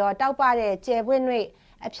ဖြစ်ရောတောက်ပတဲ့ကျယ်ပွင့်၍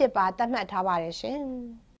အဖြစ်ပါသတ်မှတ်ထားပါတယ်ရှင်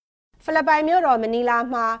။ဖိလစ်ပိုင်မြို့တော်မနီလာ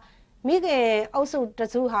မှာမိခင်အုပ်စုတ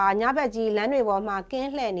စုဟာညဘက်ကြီးလမ်းတွေပေါ်မှာကင်း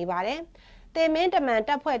လှည့်နေပါတယ်။တေမင်းတမန်တ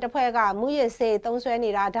ပ်ဖွဲ့တစ်ဖွဲ့ကမူရစ်ဆေးသုံးစွဲ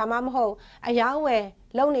နေတာဒါမှမဟုတ်အယောင်းဝယ်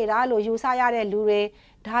လုံနေတာလို့ယူဆရတဲ့လူတွေ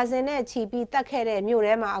ဒါဇင်နဲ့ချီပြီးတက်ခဲ့တဲ့မြို့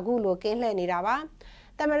ထဲမှာအခုလိုကင်းလှည့်နေတာပါ။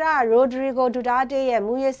သမ္မတရိုဒရီဂိုဒူတာတေးရဲ့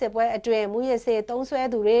မူရစ်စစ်ပွဲအတွင်းမူရစ်ဆေးသုံးစွဲ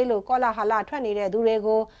သူတွေလို့ကောလာဟလထွက်နေတဲ့သူတွေ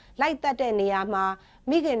ကိုလိုက်တက်တဲ့နေရာမှာ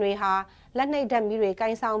မိခင်တွေဟာလက်နှိပ်ဓာတ်မီးတွေက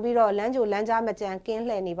င်ဆောင်ပြီးတော့လမ်းကြိုလမ်းကြားမကြမ်းကင်း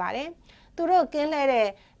လှည့်နေပါတယ်။သူတို့ကင်းလှည့်တဲ့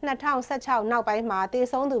2016နောက်ပိုင်းမှာတေ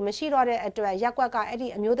ဆုံးသူမရှိတော့တဲ့အတွက်ရက်ကွက်ကအဲ့ဒီ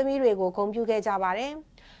အမျိုးသမီးတွေကိုဂုဏ်ပြုခဲ့ကြပါတယ်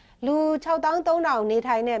။လူ6300နေ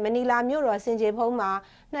ထိုင်တဲ့မနီလာမြို့တော်စင်ကြေဖုံးမှာ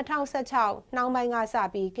2016နှောင်းပိုင်းကစ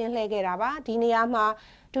ပြီးကင်းလှည့်ခဲ့တာပါ။ဒီနေရာမှာ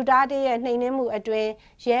ဒူတာတေးရဲ့နှိမ်နင်းမှုအတွင်း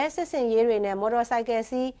ရဲစစ်စင်ရေးတွေနဲ့မော်တော်ဆိုင်ကယ်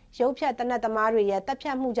စီးရုပ်ဖြတ်တနက်သမားတွေရဲ့တပ်ဖြ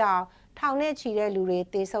တ်မှုကြောင့်ထောင်နဲ့ချီတဲ့လူတွေ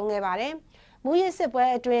တေဆုံးခဲ့ပါတယ်။မူရစ်စစ်ပွဲ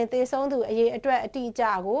အတွင်းတေဆုံးသူအရေးအတွက်အတိအကျ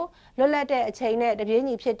ကိုလွတ်လပ်တဲ့အချိန်နဲ့တပြေး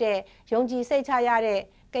ညီဖြစ်တဲ့ယုံကြည်စိတ်ချရတဲ့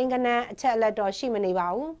ကိန်းဂဏန်းအချက်အလက်တော်ရှိမနေပါ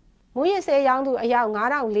ဘူး။မူရစ်ဆေးရောင်းသူအယောက်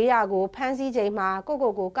9400ကိုဖမ်းဆီးချိန်မှာကို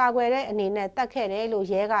ကာကွယ်တဲ့အနေနဲ့တတ်ခဲ့တယ်လို့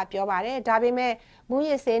ရဲကပြောပါတယ်။ဒါပေမဲ့မူရ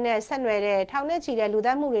စ်ဆေးနဲ့ဆက်နွယ်တဲ့ထောင်နဲ့ချီတဲ့လူသ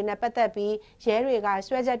တ်မှုတွေနဲ့ပတ်သက်ပြီးရဲတွေက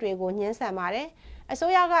ဆွဲချက်တွေကိုညှင်းဆန်ပါတယ်။အ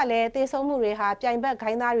စိုးရကလည်းတေဆုံးမှုတွေဟာပြိုင်ဘက်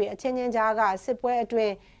ခိုင်းသားတွေအချင်းချင်းကြားကစစ်ပွဲအတွ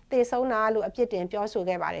င်းတေဆုံးတာလို့အပြစ်တင်ပြောဆို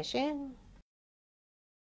ခဲ့ပါတယ်ရှင်။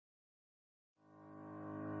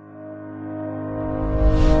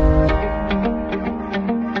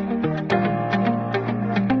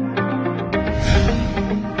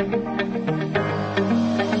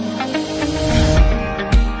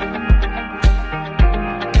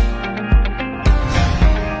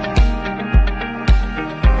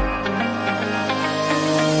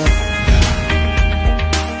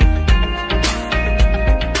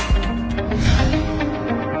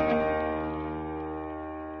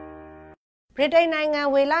 ဗြိတိန်နိုင်ငံ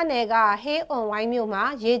ဝေလနယ်ကဟေးအွန်ဝိုင်းမြို့မှာ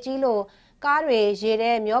ရေကြီးလို့ကားတွေရေ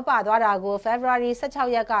ထဲမျောပါသွားတာကိုဖေဖော်ဝါရီ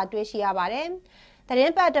16ရက်ကတွေ့ရှိရပါတယ်။သတ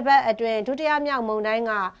င်းပတ်တစ်ပတ်အတွင်းဒုတိယမြောက်မုန်တိုင်း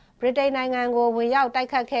ကဗြိတိန်နိုင်ငံကိုဝင်ရောက်တိုက်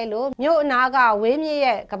ခတ်ခဲ့လို့မြို့အနားကဝေးမြစ်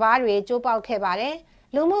ရဲ့ကဘားတွေကျိုးပေါက်ခဲ့ပါတယ်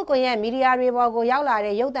။လူမှုကွန်ရက်မီဒီယာတွေပေါ်ကိုရောက်လာ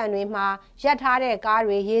တဲ့ရုပ်သံတွေမှာရပ်ထားတဲ့ကား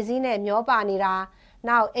တွေရေစီးနဲ့မျောပါနေတာ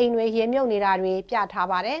နောက်အိမ်တွေရေမြုပ်နေတာတွေပြထား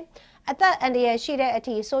ပါတယ်။အသက်အန္တရာယ်ရှိတဲ့အ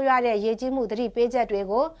ထိဆိုးရွားတဲ့ရေကြီးမှုသတိပေးချက်တွေ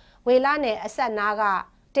ကိုဝေလနယ်အဆက်နားက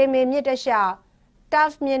တေမေမြစ်တလျှောက်တာ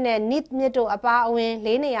ဖ်မြစ်နဲ့နစ်မြစ်တို့အပါအဝင်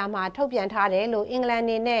၄နေရာမှာထုတ်ပြန်ထားတယ်လို့အင်္ဂလန်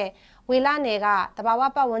နေနဲ့ဝေလနယ်ကတဘာဝ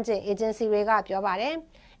ပတ်ဝန်းကျင်အေဂျင်စီတွေကပြောပါတယ်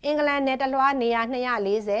။အင်္ဂလန်နယ်တလွှားနေရာ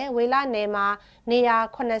240ဝေလနယ်မှာနေရာ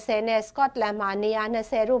80နဲ့စကော့တလန်မှာနေရာ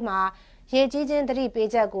20တို့မှာရေကြီးခြင်းသတိပေး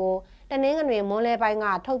ချက်ကိုတနင်္ဂနွေမွန်းလယ်ပိုင်းက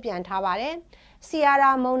ထုတ်ပြန်ထားပါတယ်။ဆီယာ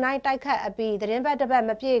ရာမုန်တိုင်းတိုက်ခတ်အပြီးသတင်းပတ်တစ်ပတ်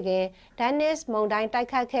မပြည့်ခင်ဒန်နစ်မုန်တိုင်းတိုက်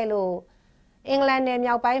ခတ်ခဲ့လို့အင်္ဂလန်နယ်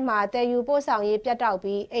မြောက်ပိုင်းမှာတည်ယူပို့ဆောင်ရေးပြတ်တောက်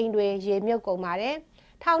ပြီးအိမ်တွေရေမြုပ်ကုန်ပါတယ်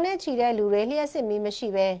။ထောင်နဲ့ချီတဲ့လူတွေလျှက်စစ်မီးမရှိ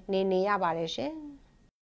ဘဲနေရပါတယ်ရှင်။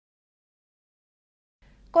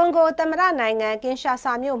ကွန်ဂိုသမ္မတနိုင်ငံကင်ရှာ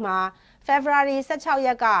ဆာမြို့မှာဖေဖော်ဝါရီ16ရ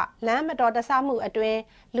က်ကလမ်းမတော်တဆမှုအတွင်း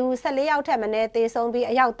လူ14ယောက်ထက်မနည်းသေဆုံးပြီး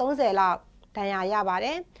အယောက်30လောက်ဒဏ်ရာရပါတ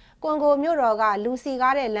ယ်။ကွန်ဂိုမြို့တော်ကလူစီ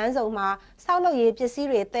ကားတဲ့လမ်းစုံမှာစောက်လုပ်ရေးပစ္စည်း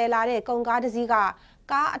တွေတည်လာတဲ့ကုန်ကားတစ်စီးက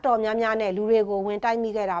ကားအတော်များများနဲ့လူတွေကိုဝင်တိုက်မိ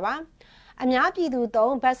ခဲ့တာပါ။အများပြည်သူ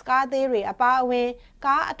သုံးဘတ်စကားသေးတွေအပါအဝင်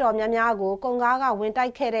ကားအတော်များများကိုကုန်ကားကဝင်တို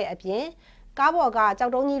က်ခဲ့တဲ့အပြင်ကားပေါ်ကကြော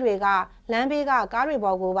က်တုံးကြီးတွေကလမ်းဘေးကကားတွေ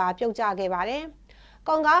ပေါ်ကိုပါပြုတ်ကျခဲ့ပါတယ်။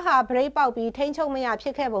ကုန်ကားဟာဘရိတ်ပေါက်ပြီးထိန်းချုပ်မရဖြ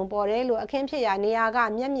စ်ခဲ့ပုံပေါ်တယ်လို့အခင်းဖြစ်ရာနေရာက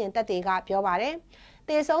မျက်မြင်သက်သေကပြောပါတယ်။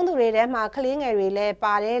တေဆုံးသူတွေထဲမှာကလေးငယ်တွေလည်း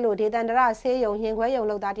ပါတယ်လို့ဒေသန္တရဆေးရုံရင်ခွဲရုံ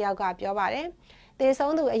လုပ်သားတယောက်ကပြောပါတယ်။တေ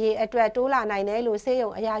ဆုံးသူအရေးအတွက်တိုးလာနိုင်တယ်လို့ဆေး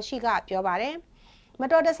ရုံအရာရှိကပြောပါတယ်။မ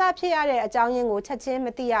တော်တဆဖြစ်ရတဲ့အကြောင်းရင်းကိုချက်ချင်းမ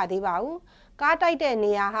သိရသေးပါဘူး ကားတိုက်တဲ့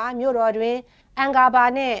နေရာဟာမြို့တော်တွင်အန်ဂါဘာ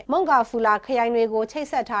နဲ့မွန်ဂါဖူလာခရိုင်တွေကိုချိတ်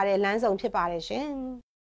ဆက်ထားတဲ့လမ်းစုံဖြစ်ပါတယ်ရှင်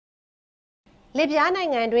။လစ်ဗျားနို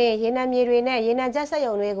င်ငံတွင်ရေနံမြေတွေနဲ့ရေနံချက်စက်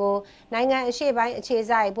ရုံတွေကိုနိုင်ငံအရှေ့ပိုင်းအခြေ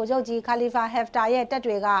စိုက်ဗိုလ်ချုပ်ကြီးခါလီဖာဟက်ဖတာရဲ့တပ်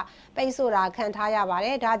တွေကပိတ်ဆို့တာခံထားရပါတ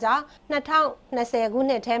ယ်။ဒါကြောင့်2020ခု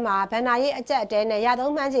နှစ်ထဲမှာဗန်နာရေးအကျပ်အတဲနဲ့ရ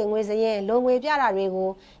သုံးမှန်းချေငွေစရင်လိုငွေပြတာတွေကို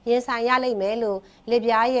ရင်ဆိုင်ရလိမ့်မယ်လို့လစ်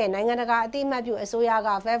ဗျားရဲ့နိုင်ငံတကာအသိအမှတ်ပြုအစိုးရက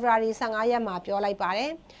ဖေဖော်ဝါရီ15ရက်မှာပြောလိုက်ပါတ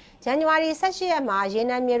ယ်။ဇန်နဝါရီ18ရက်မှာရေ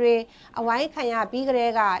နံမြေတွေအဝိုင်းခံရပြီးကတ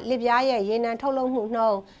ည်းကလစ်ဗျားရဲ့ရေနံထုတ်လုပ်မှုနှု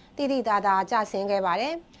န်းတိတိတသာကျဆင်းခဲ့ပါတ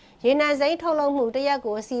ယ်။ရေနံစိမ်းထုတ်လုပ်မှုတစ်ရက်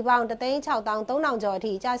ကိုစီပေါင်း1,630,000ကျော်အ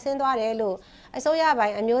ထိကျဆင်းသွားတယ်လို့အစိုးရပို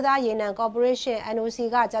င်းအမျိုးသားရေနံကော်ပိုရေးရှင်း NOC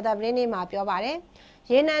ကကြာသပတေးနေ့မှာပြောပါတယ်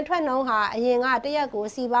။ရေနံထွက်နှုန်းဟာအရင်ကတစ်ရက်ကို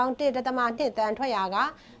စီပေါင်း1.2 တန်ထွက်ရာက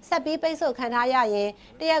ဆက်ပြီးပိတ်ဆို့ခံထားရရင်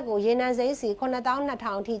တစ်ရက်ကိုရေနံစိမ်းစီ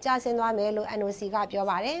92,000အထိကျဆင်းသွားမယ်လို့ NOC ကပြော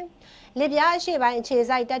ပါတယ်။လစ်ဗျားအရှေ့ပိုင်းအခြေ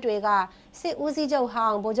စိုက်တပ်တွေကစစ်ဦးစီးချုပ်ဟော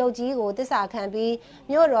င်းဗိုလ်ချုပ်ကြီးကိုတစ္ဆာခံပြီး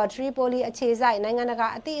မြို့တော်ထရီပိုလီအခြေစိုက်နိုင်ငံတကာ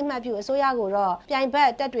အသိအမှတ်ပြုအစိုးရကိုတော့ပြိုင်ဘ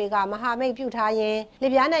က်တပ်တွေကမဟာမိတ်ပြုထားရင်လ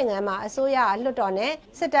စ်ဗျားနိုင်ငံမှာအစိုးရလွှတ်တော်နဲ့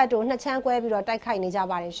စစ်တပ်တို့နှစ်ချမ်းကွဲပြီးတော့တိုက်ခိုက်နေကြ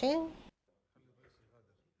ပါတယ်ရှင်။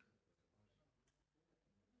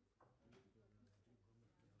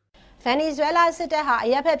ဗန်နီဇွဲလားစစ်တပ်ဟာအ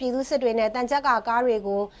ရက်ဖက်ပြည်သူစစ်တွေနဲ့တန်ကြပ်ကားတွေ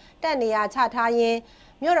ကိုတပ်နေရာချထားရင်း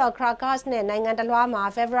မြို့တော်ခရာကာ့စ်နဲ့နိုင်ငံတလွှားမှာ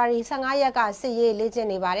ဖေဖော်ဝါရီ15ရက်ကစစ်ရေးလေ့ကျင့်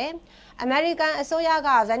နေပါတယ်။အမေရိကန်အစိုးရက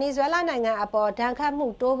ဗန်နီဇွဲလားနိုင်ငံအပေါ်ဒဏ်ခတ်မှု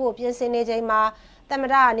တိုးဖို့ပြင်ဆင်နေချိန်မှာသမ္မ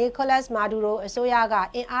တနီကိုလတ်မာဒူရိုအစိုးရက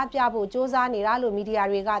အင်အားပြဖို့စ조사နေတာလို့မီဒီယာ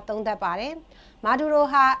တွေကသုံးသပ်ပါတယ်။မာဒူရို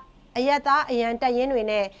ဟာအရက်သားအရန်တပ်ရင်းတွေ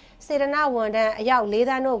နဲ့စေတနာဝန်ထမ်းအယောက်4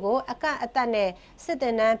သန်းတို့ကိုအကန့်အသတ်နဲ့စစ်တ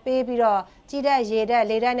င်နှန်းပေးပြီးတော့ကြီးတဲ့ရေတဲ့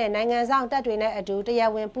လေတဲ့နဲ့နိုင်ငံဆောင်တပ်တွေနဲ့အတူတ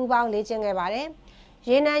ရားဝင်ပူးပေါင်းလေ့ကျင့်ခဲ့ပါတယ်။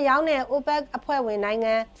ရေနံရောင်းတဲ့ OPEC အဖွဲ့ဝင်နိုင်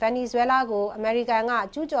ငံဗန်နီဇွဲလားကိုအမေရိကန်က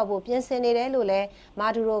ကျူးကျော်ဖို့ပြင်ဆင်နေတယ်လို့လည်းမာ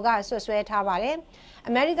ဒူရိုကဆွဆွဲထားပါတယ်။အ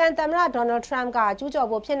မေရိကန်သမ္မတဒေါ်နယ်ထရမ့်ကကျူးကျော်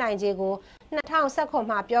ဖို့ဖြစ်နိုင်ခြေကို2019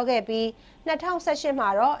မှာပြောခဲ့ပြီး2018မှာ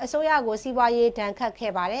တော့အစိုးရကိုစီးပွားရေးဒဏ်ခတ်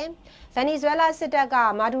ခဲ့ပါတယ်။ဗန်နီဇွဲလားစစ်တပ်က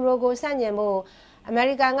မာဒူရိုကိုဆန့်ကျင်ဖို့အမေ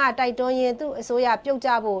ရိကန်ကတိုက်တွန်းရင်းသူ့အစိုးရပြုတ်ကျ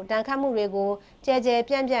ဖို့ဒဏ်ခတ်မှုတွေကိုကြဲကြဲ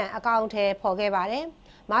ပြန့်ပြန့်အကောင့်ထဲဖော်ခဲ့ပါတယ်။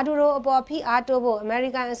မာဒူရိုအပေါ်ဖိအားတိုးဖို့အမေရိ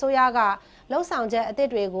ကန်အစိုးရကလှုံ့ဆော်ချက်အသစ်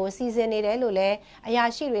တွေကိုစီစဉ်နေတယ်လို့လည်းအရာ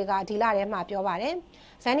ရှိတွေကဒီလထဲမှာပြောပါတယ်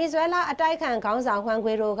။ဗန်နီဇွဲလားအတိုက်ခံခေါင်းဆောင်ဟွမ်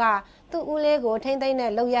ဂွေရိုကသူ့ဦးလေးကိုထိမ့်သိမ်း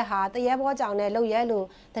တဲ့လုပ်ရက်ဟာတရဲဘောကြောင်တဲ့လုပ်ရက်လို့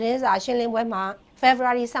သတင်းစာရှင်းလင်းပွဲမှာဖေဖော်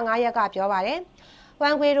ဝါရီ15ရက်ကပြောပါတယ်။ဟွ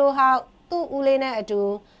မ်ဂွေရိုဟာသူ့ဦးလေးနဲ့အတူ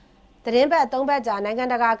သတင်းပတ်3ပတ်ကြာနိုင်ငံ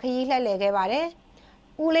တကာခရီးလှည့်လည်ခဲ့ပါတယ်။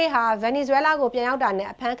ဦးလေးဟာဗန်နီဇွဲလားကိုပြန်ရောက်တာနဲ့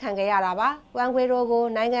အဖမ်းခံခဲ့ရတာပါ။ဝမ်ဂွေရိုကို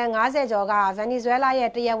နိုင်ငံ90ကျော်ကဗန်နီဇွဲလား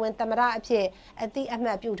ရဲ့တရားဝင်သမ္မတအဖြစ်အသိအမှ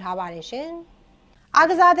တ်ပြုထားပါတယ်ရှင်။အား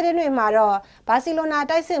ကစားသတင်းတွေမှာတော့ဘာစီလိုနာ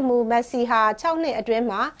တိုက်စစ်မှုမက်ဆီဟာ6နှစ်အတွင်း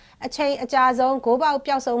မှာအချိန်အကြာဆုံးဂိုးပေါက်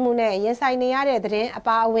ပျောက်ဆုံးမှုနဲ့ရင်ဆိုင်နေရတဲ့သတင်းအ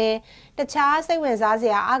ပါအဝင်တခြားစိတ်ဝင်စားစ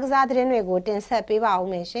ရာအားကစားသတင်းတွေကိုတင်ဆက်ပေးပါဦး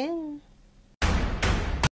မယ်ရှင်။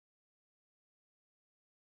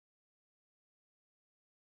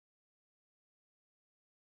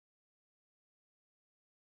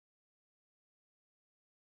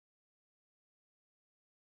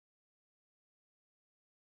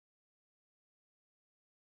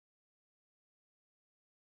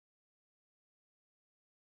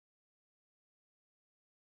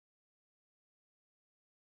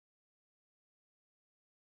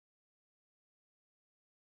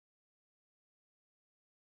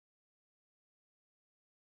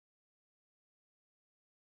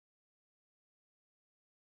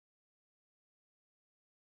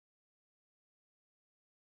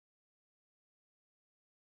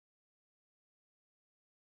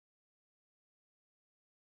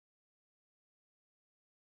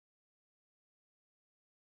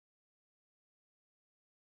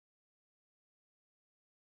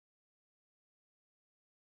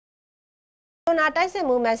နာတိုက်စစ်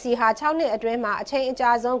မှုမက်ဆီဟာ6နှစ်အတွင်းမှာအချိန်အ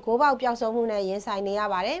ကြာဆုံးဂိုးပေါက်ပျောက်ဆုံးမှုနဲ့ရင်ဆိုင်နေရ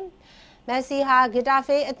ပါတယ်။မက်ဆီဟာဂီတာ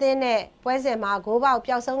ဖေးအသင်းနဲ့ပွဲစဉ်မှာဂိုးပေါက်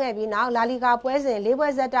ပျောက်ဆုံးခဲ့ပြီးနောက်လာလီဂါပွဲစဉ်4ပွဲ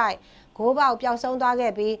ဆက်တိုက်ဂိုးပေါက်ပျောက်ဆုံးသွား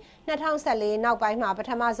ခဲ့ပြီး2014နောက်ပိုင်းမှာပထ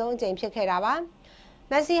မဆုံးအကြိမ်ဖြစ်ခဲ့တာပါ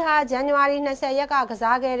။မက်ဆီဟာဇန်နဝါရီ20ရက်ကက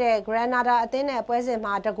စားခဲ့တဲ့ဂရနာဒါအသင်းနဲ့ပွဲစဉ်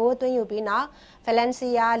မှာတဂိုးသွင်းယူပြီးနောက်ဗလန်စီ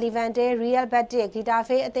ယာလီဗန်တေရီယယ်ဘက်တစ်ဂီတာ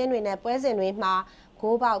ဖေးအသင်းတွေနဲ့ပွဲစဉ်တွေမှာ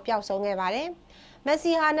ဂိုးပေါက်ပျောက်ဆုံးခဲ့ပါတယ်။မက်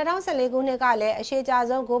ဆီဟာ2014ခုနှစ်ကလည်းအရှိကြာ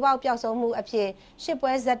ဆုံးဂိုးပေါက်ပျောက်ဆုံးမှုအဖြစ်10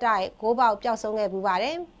ပွဲဆက်တိုက်ဂိုးပေါက်ပျောက်ဆုံးခဲ့ပူပါတ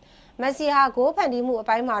ယ်။မက်ဆီဟာဂိုးဖန်တီးမှုအ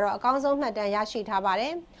ပိုင်းမှာတော့အကောင်းဆုံးမှတ်တမ်းရရှိထားပါတ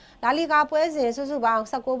ယ်။လာလီဂါပွဲစဉ်စုစုပေါင်း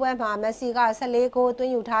19ပွဲမှာမက်ဆီက14ဂိုးသွ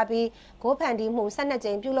င်းယူထားပြီးဂိုးဖန်တီးမှု12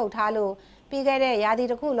ကြိမ်ပြုလုပ်ထားလို့ပြီးခဲ့တဲ့ရာသီ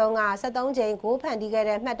တစ်ခုလုံးက73ကြိမ်ဂိုးဖန်တီးခဲ့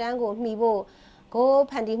တဲ့မှတ်တမ်းကိုမှီဖို့ဂိုး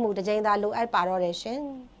ဖန်တီးမှုတစ်ကြိမ်သာလိုအပ်ပါတော့တယ်ရှင်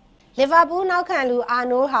။လီဗာပူးနောက်ခံလူအာ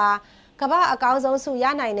နိုးဟာက ကမ္ဘာအကောင်းဆုံးဆုရ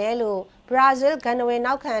နိုင်တယ်လို့ဘရာဇီးဂန်နဝေ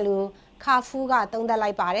နောက်ခံလူခါဖူးကသုံးသပ်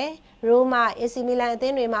လိုက်ပါတယ်။ရိုမာအေစီမီလန်အသ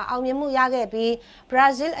င်းတွေမှာအောင်မြင်မှုရခဲ့ပြီးဘရာ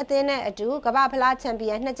ဇီးအသင်းနဲ့အတူကမ္ဘာဖလားချန်ပီ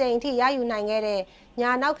ယံ2ကြိမ်အထိရယူနိုင်ခဲ့တဲ့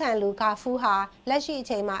ညာနောက်ခံလူခါဖူးဟာလက်ရှိအ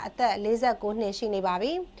ချိန်မှာအသက်49နှစ်ရှိနေပါ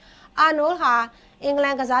ပြီ။အာနိုးဟာအင်္ဂလ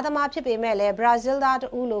န်ကစားသမားဖြစ်ပေမဲ့လည်းဘရာဇီးသားတ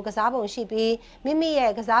ဦးလိုကစားပုံရှိပြီးမိမိ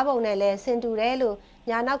ရဲ့ကစားပုံနဲ့လည်းဆင်တူတယ်လို့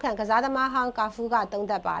ညာနောက်ခံကစားသမားဟောင်းကာဖူးကသုံး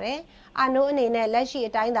သပ်ပါတယ်။အာနိုးအနေနဲ့လက်ရှိ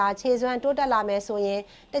အတိုင်းသာခြေစွမ်းတိုးတက်လာမယ်ဆိုရင်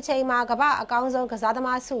တစ်ချိန်မှာကမ္ဘာအကောင်းဆုံးကစားသ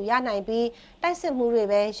မားဆုရနိုင်ပြီးတိုက်စစ်မှုတွေ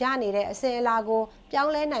ပဲရနေတဲ့အစဉ်အလာကိုပြော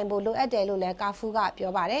င်းလဲနိုင်ဖို့လိုအပ်တယ်လို့လည်းကာဖူးက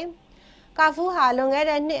ပြောပါတယ်။ကာဖူးဟာလွန်ခဲ့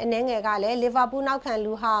တဲ့နှစ်အနည်းငယ်ကလည်းလီဗာပူးနောက်ခံ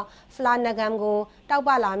လူဟောင်းဖလာနဂမ်ကိုတောက်ပ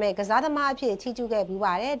လာမဲ့ကစားသမားအဖြစ်ချီးကျူးခဲ့ပူ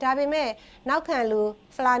ပါတယ်။ဒါပေမဲ့နောက်ခံလူ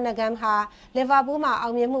ဖလာနဂမ်ဟာလီဗာပူးမှာအော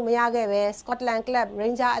င်မြင်မှုမရခဲ့ပဲစကော့တလန်ကလပ်ရိ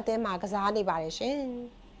န်းဂျာအသင်းမှာကစားနေပါတယ်ရှင်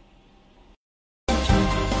။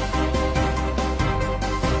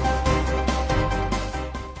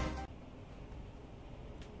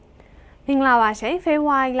မင်္ဂလာပါရှင်ဖေဖော်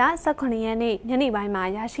ဝါရီလ18ရက်နေ့ညနေပိုင်းမှာ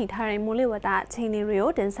ရရှိထားတဲ့မိုးလေဝသအခြေအနေတွေ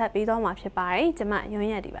ကိုတင်ဆက်ပေးသွားမှာဖြစ်ပါတယ်။ကျွန်မရုံး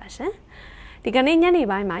ရက်ဒီပါရှင်။ဒီကနေ့ညနေ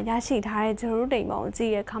ပိုင်းမှာရရှိထားတဲ့ဂျရူတိမ်ပုံကြ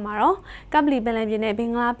ည့်ရခါမှာတော့ကပလီပင်လယ်ပြင်နဲ့ဘ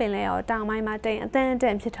င်္ဂလားပင်လယ်အော်တောင်ပိုင်းမှာတိမ်အသန်းအတ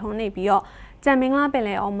န်ဖြစ်ထွန်းနေပြီးတော့ကြံဘင်္ဂလားပင်လ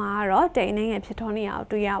ယ်အော်မှာတော့တိမ်အနေငယ်ဖြစ်ထွန်းနေအောင်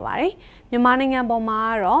တွေ့ရပါတယ်။မြန်မာနိုင်ငံပေါ်မှာ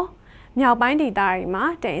တော့မြောက်ပိုင်းဒေသတွေမှာ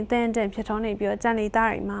တိမ်အသန်းအတန်ဖြစ်ထွန်းနေပြီးတော့ကြံဒေသ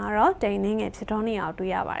တွေမှာတော့တိမ်အနေငယ်ဖြစ်ထွန်းနေအောင်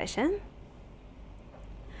တွေ့ရပါတယ်ရှင်။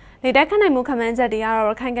လေတက်ခတ်နိုင်မှုခန့်မှန်းချက်တွေကတော့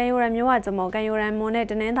ရခိုင်ကမ်းရိုးတန်းမြို့ဝကျမော်ကမ်းရိုးတန်းမွန်နဲ့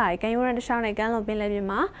တနင်္သာရီကမ်းရိုးတန်းတစ်လျှောက်နဲ့ကမ်းလွန်ပင်လယ်ပြင်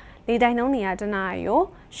မှာလေတိုက်နှုန်းနေရာတနာရီကို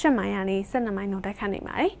10မိုင်ကနေ12မိုင်နှုန်းတက်ခတ်နေ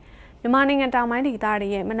ပါတယ်။မြန်မာနိုင်ငံတောင်ပိုင်းဒေသတွေ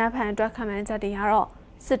ရဲ့မနက်ဖြန်အတွက်ခန့်မှန်းချက်တွေကတော့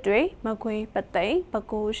စစ်တွေ၊မကွေး၊ပသိမ်၊ပဲ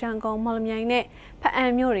ခူး၊ရှမ်းကုန်း၊မော်လမြိုင်နဲ့ဖအံ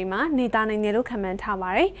မြို့တွေမှာနေသားနိုင်တယ်လို့ခန့်မှန်းထားပါ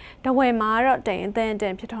တယ်။တဝယ်မှာတော့တိမ်အသန်းအတ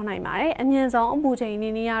န်ဖြစ်ထွန်းနိုင်ပါတယ်။အမြင့်ဆုံးအပူချိန်အနေ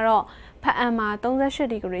နဲ့ကတော့ဖအံမှာ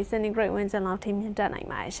38ဒီဂရီစင်တီဂရိတ်ဝန်းကျင်လောက်ထိမြင့်တက်နိုင်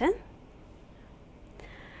ပါတယ်ရှင်။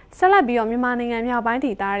ဆက်လက်ပြီးတော့မြန်မာနိုင်ငံမြောက်ပိုင်း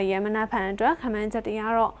ဒေသတွေရဲ့မနက်ဖြန်အတွက်ခန့်မှန်းချက်တွေက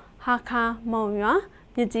တော့ဟာခါမုံရွာ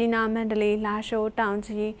မြကြီးနားမန္တလေးလာရှိုးတောင်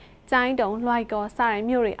ကြီးကျိုင်းတုံလွိုက်ကောစတဲ့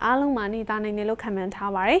မြို့တွေအားလုံးမှာနေသားနိုင်တယ်လို့ခန့်မှန်း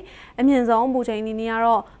ထားပါတယ်။အမြင့်ဆုံးအပူချိန်အနေနဲ့က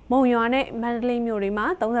တော့မုံရွာနဲ့မန္တလေးမြို့တွေမှာ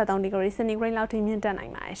33ဒီဂရီစင်တီဂရိတ်လောက်ထိမြင့်တက်နို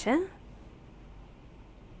င်ပါတယ်ရှင်။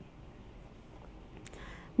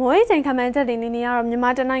မိုးရေချိန်ခန့်မှန်းချက်တွေနေနေရတော့မြန်မာ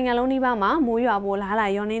တိုင်းနိုင်ငံလုံးနှိပါမှာမိုးရွာဖို့လားလာ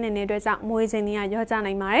ရောင်းနေတဲ့အတွက်ကြောင့်မိုးရေချိန်တွေကရောကျ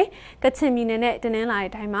နိုင်ပါတယ်။ကချင်ပြည်နယ်နဲ့တနင်္လာရီ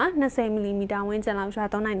တိုင်းမှာ20မီလီမီတာဝန်းကျင်လောက်ရွာ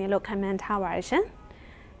သွန်းနိုင်တယ်လို့ခန့်မှန်းထားပါတယ်ရှင်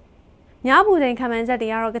။ညအပူချိန်ခန့်မှန်းချက်တွေ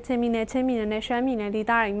ကတော့ကချင်ပြည်နယ်ချင်းပြည်နယ်နဲ့ရှမ်းပြည်နယ်ဒေ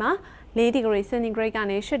သတွေမှာ4ဒီဂရီစင်တီဂရိတ်က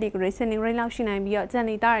နေ8ဒီဂရီစင်တီဂရိတ်လောက်ရှိနိုင်ပြီးတော့ကြံ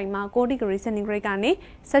ဒေသတွေမှာ9ဒီဂရီစင်တီဂရိတ်ကနေ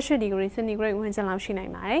18ဒီဂရီစင်တီဂရိတ်ဝန်းကျင်လောက်ရှိနို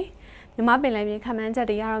င်ပါတယ်။မြန်မာပင်လယ်ပြင်ခန့်မှန်းချက်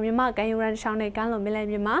တွေကတော့မြန်မာကမ်းရိုးတန်းရှောင်းတဲ့ကမ်းလွန်ပင်လယ်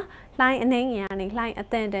ပြင်မှာလှိုင်းအနှဲငယ်ကနေလှိုင်းအ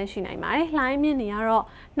သန်တန်ရှိနိုင်ပါတယ်။လှိုင်းမြင့်နေရတော့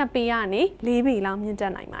2ပေကနေ4ပေလောက်မြင့်တ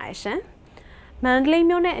က်နိုင်ပါတယ်ရှင်။မန္တလေး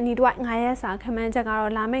မြို့နဲ့အနီးတစ်ဝိုက်9ရက်စာခန့်မှန်းချက်က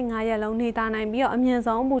တော့လာမယ့်9ရက်လုံးနေသားနိုင်ပြီးတော့အမြင့်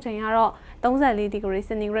ဆုံးအပူချိန်ကတော့34ဒီဂရီစ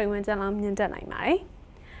င်တီဂရိတ်ဝန်းကျင်လောက်မြင့်တက်နိုင်ပါတယ်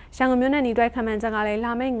။ရန်ကုန်မြို့နဲ့အနီးတစ်ဝိုက်ခန့်မှန်းချက်ကလည်း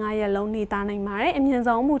လာမယ့်9ရက်လုံးနေသားနိုင်ပါတယ်။အမြင့်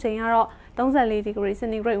ဆုံးအပူချိန်ကတော့34ဒီဂရီစ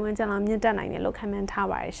င်တီဂရိတ်ဝန်းကျင်လောက်မြင့်တက်နိုင်တယ်လို့ခန့်မှန်းထား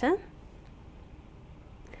ပါတယ်ရှင်။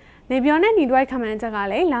နေပြောနဲ့ညီတွိုက်ခန့်မှန်းချက်က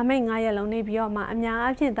လည်းလာမယ့်9ရက်လုံးနေပြီးတော့မှအများ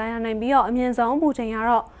အပြားသားရနိုင်ပြီးတော့အမြင့်ဆုံးအပူချိန်က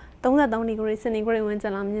တော့33ဒီဂရီစင်တီဂရိတ်ဝန်းကျ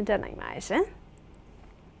င်လောက်မြင့်တက်နိုင်ပါတယ်ရှင်။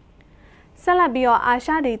ဆက်လက်ပြီးတော့အာ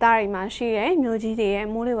ရှဒေသတွေမှာရှိတဲ့မြို့ကြီးတွေရဲ့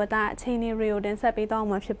မိုးလေဝသအခြေအနေတွေကိုတင်ဆက်ပေးသွား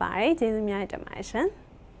မှာဖြစ်ပါတယ်။ကျေးဇူးများတင်ပါတယ်ရှင်။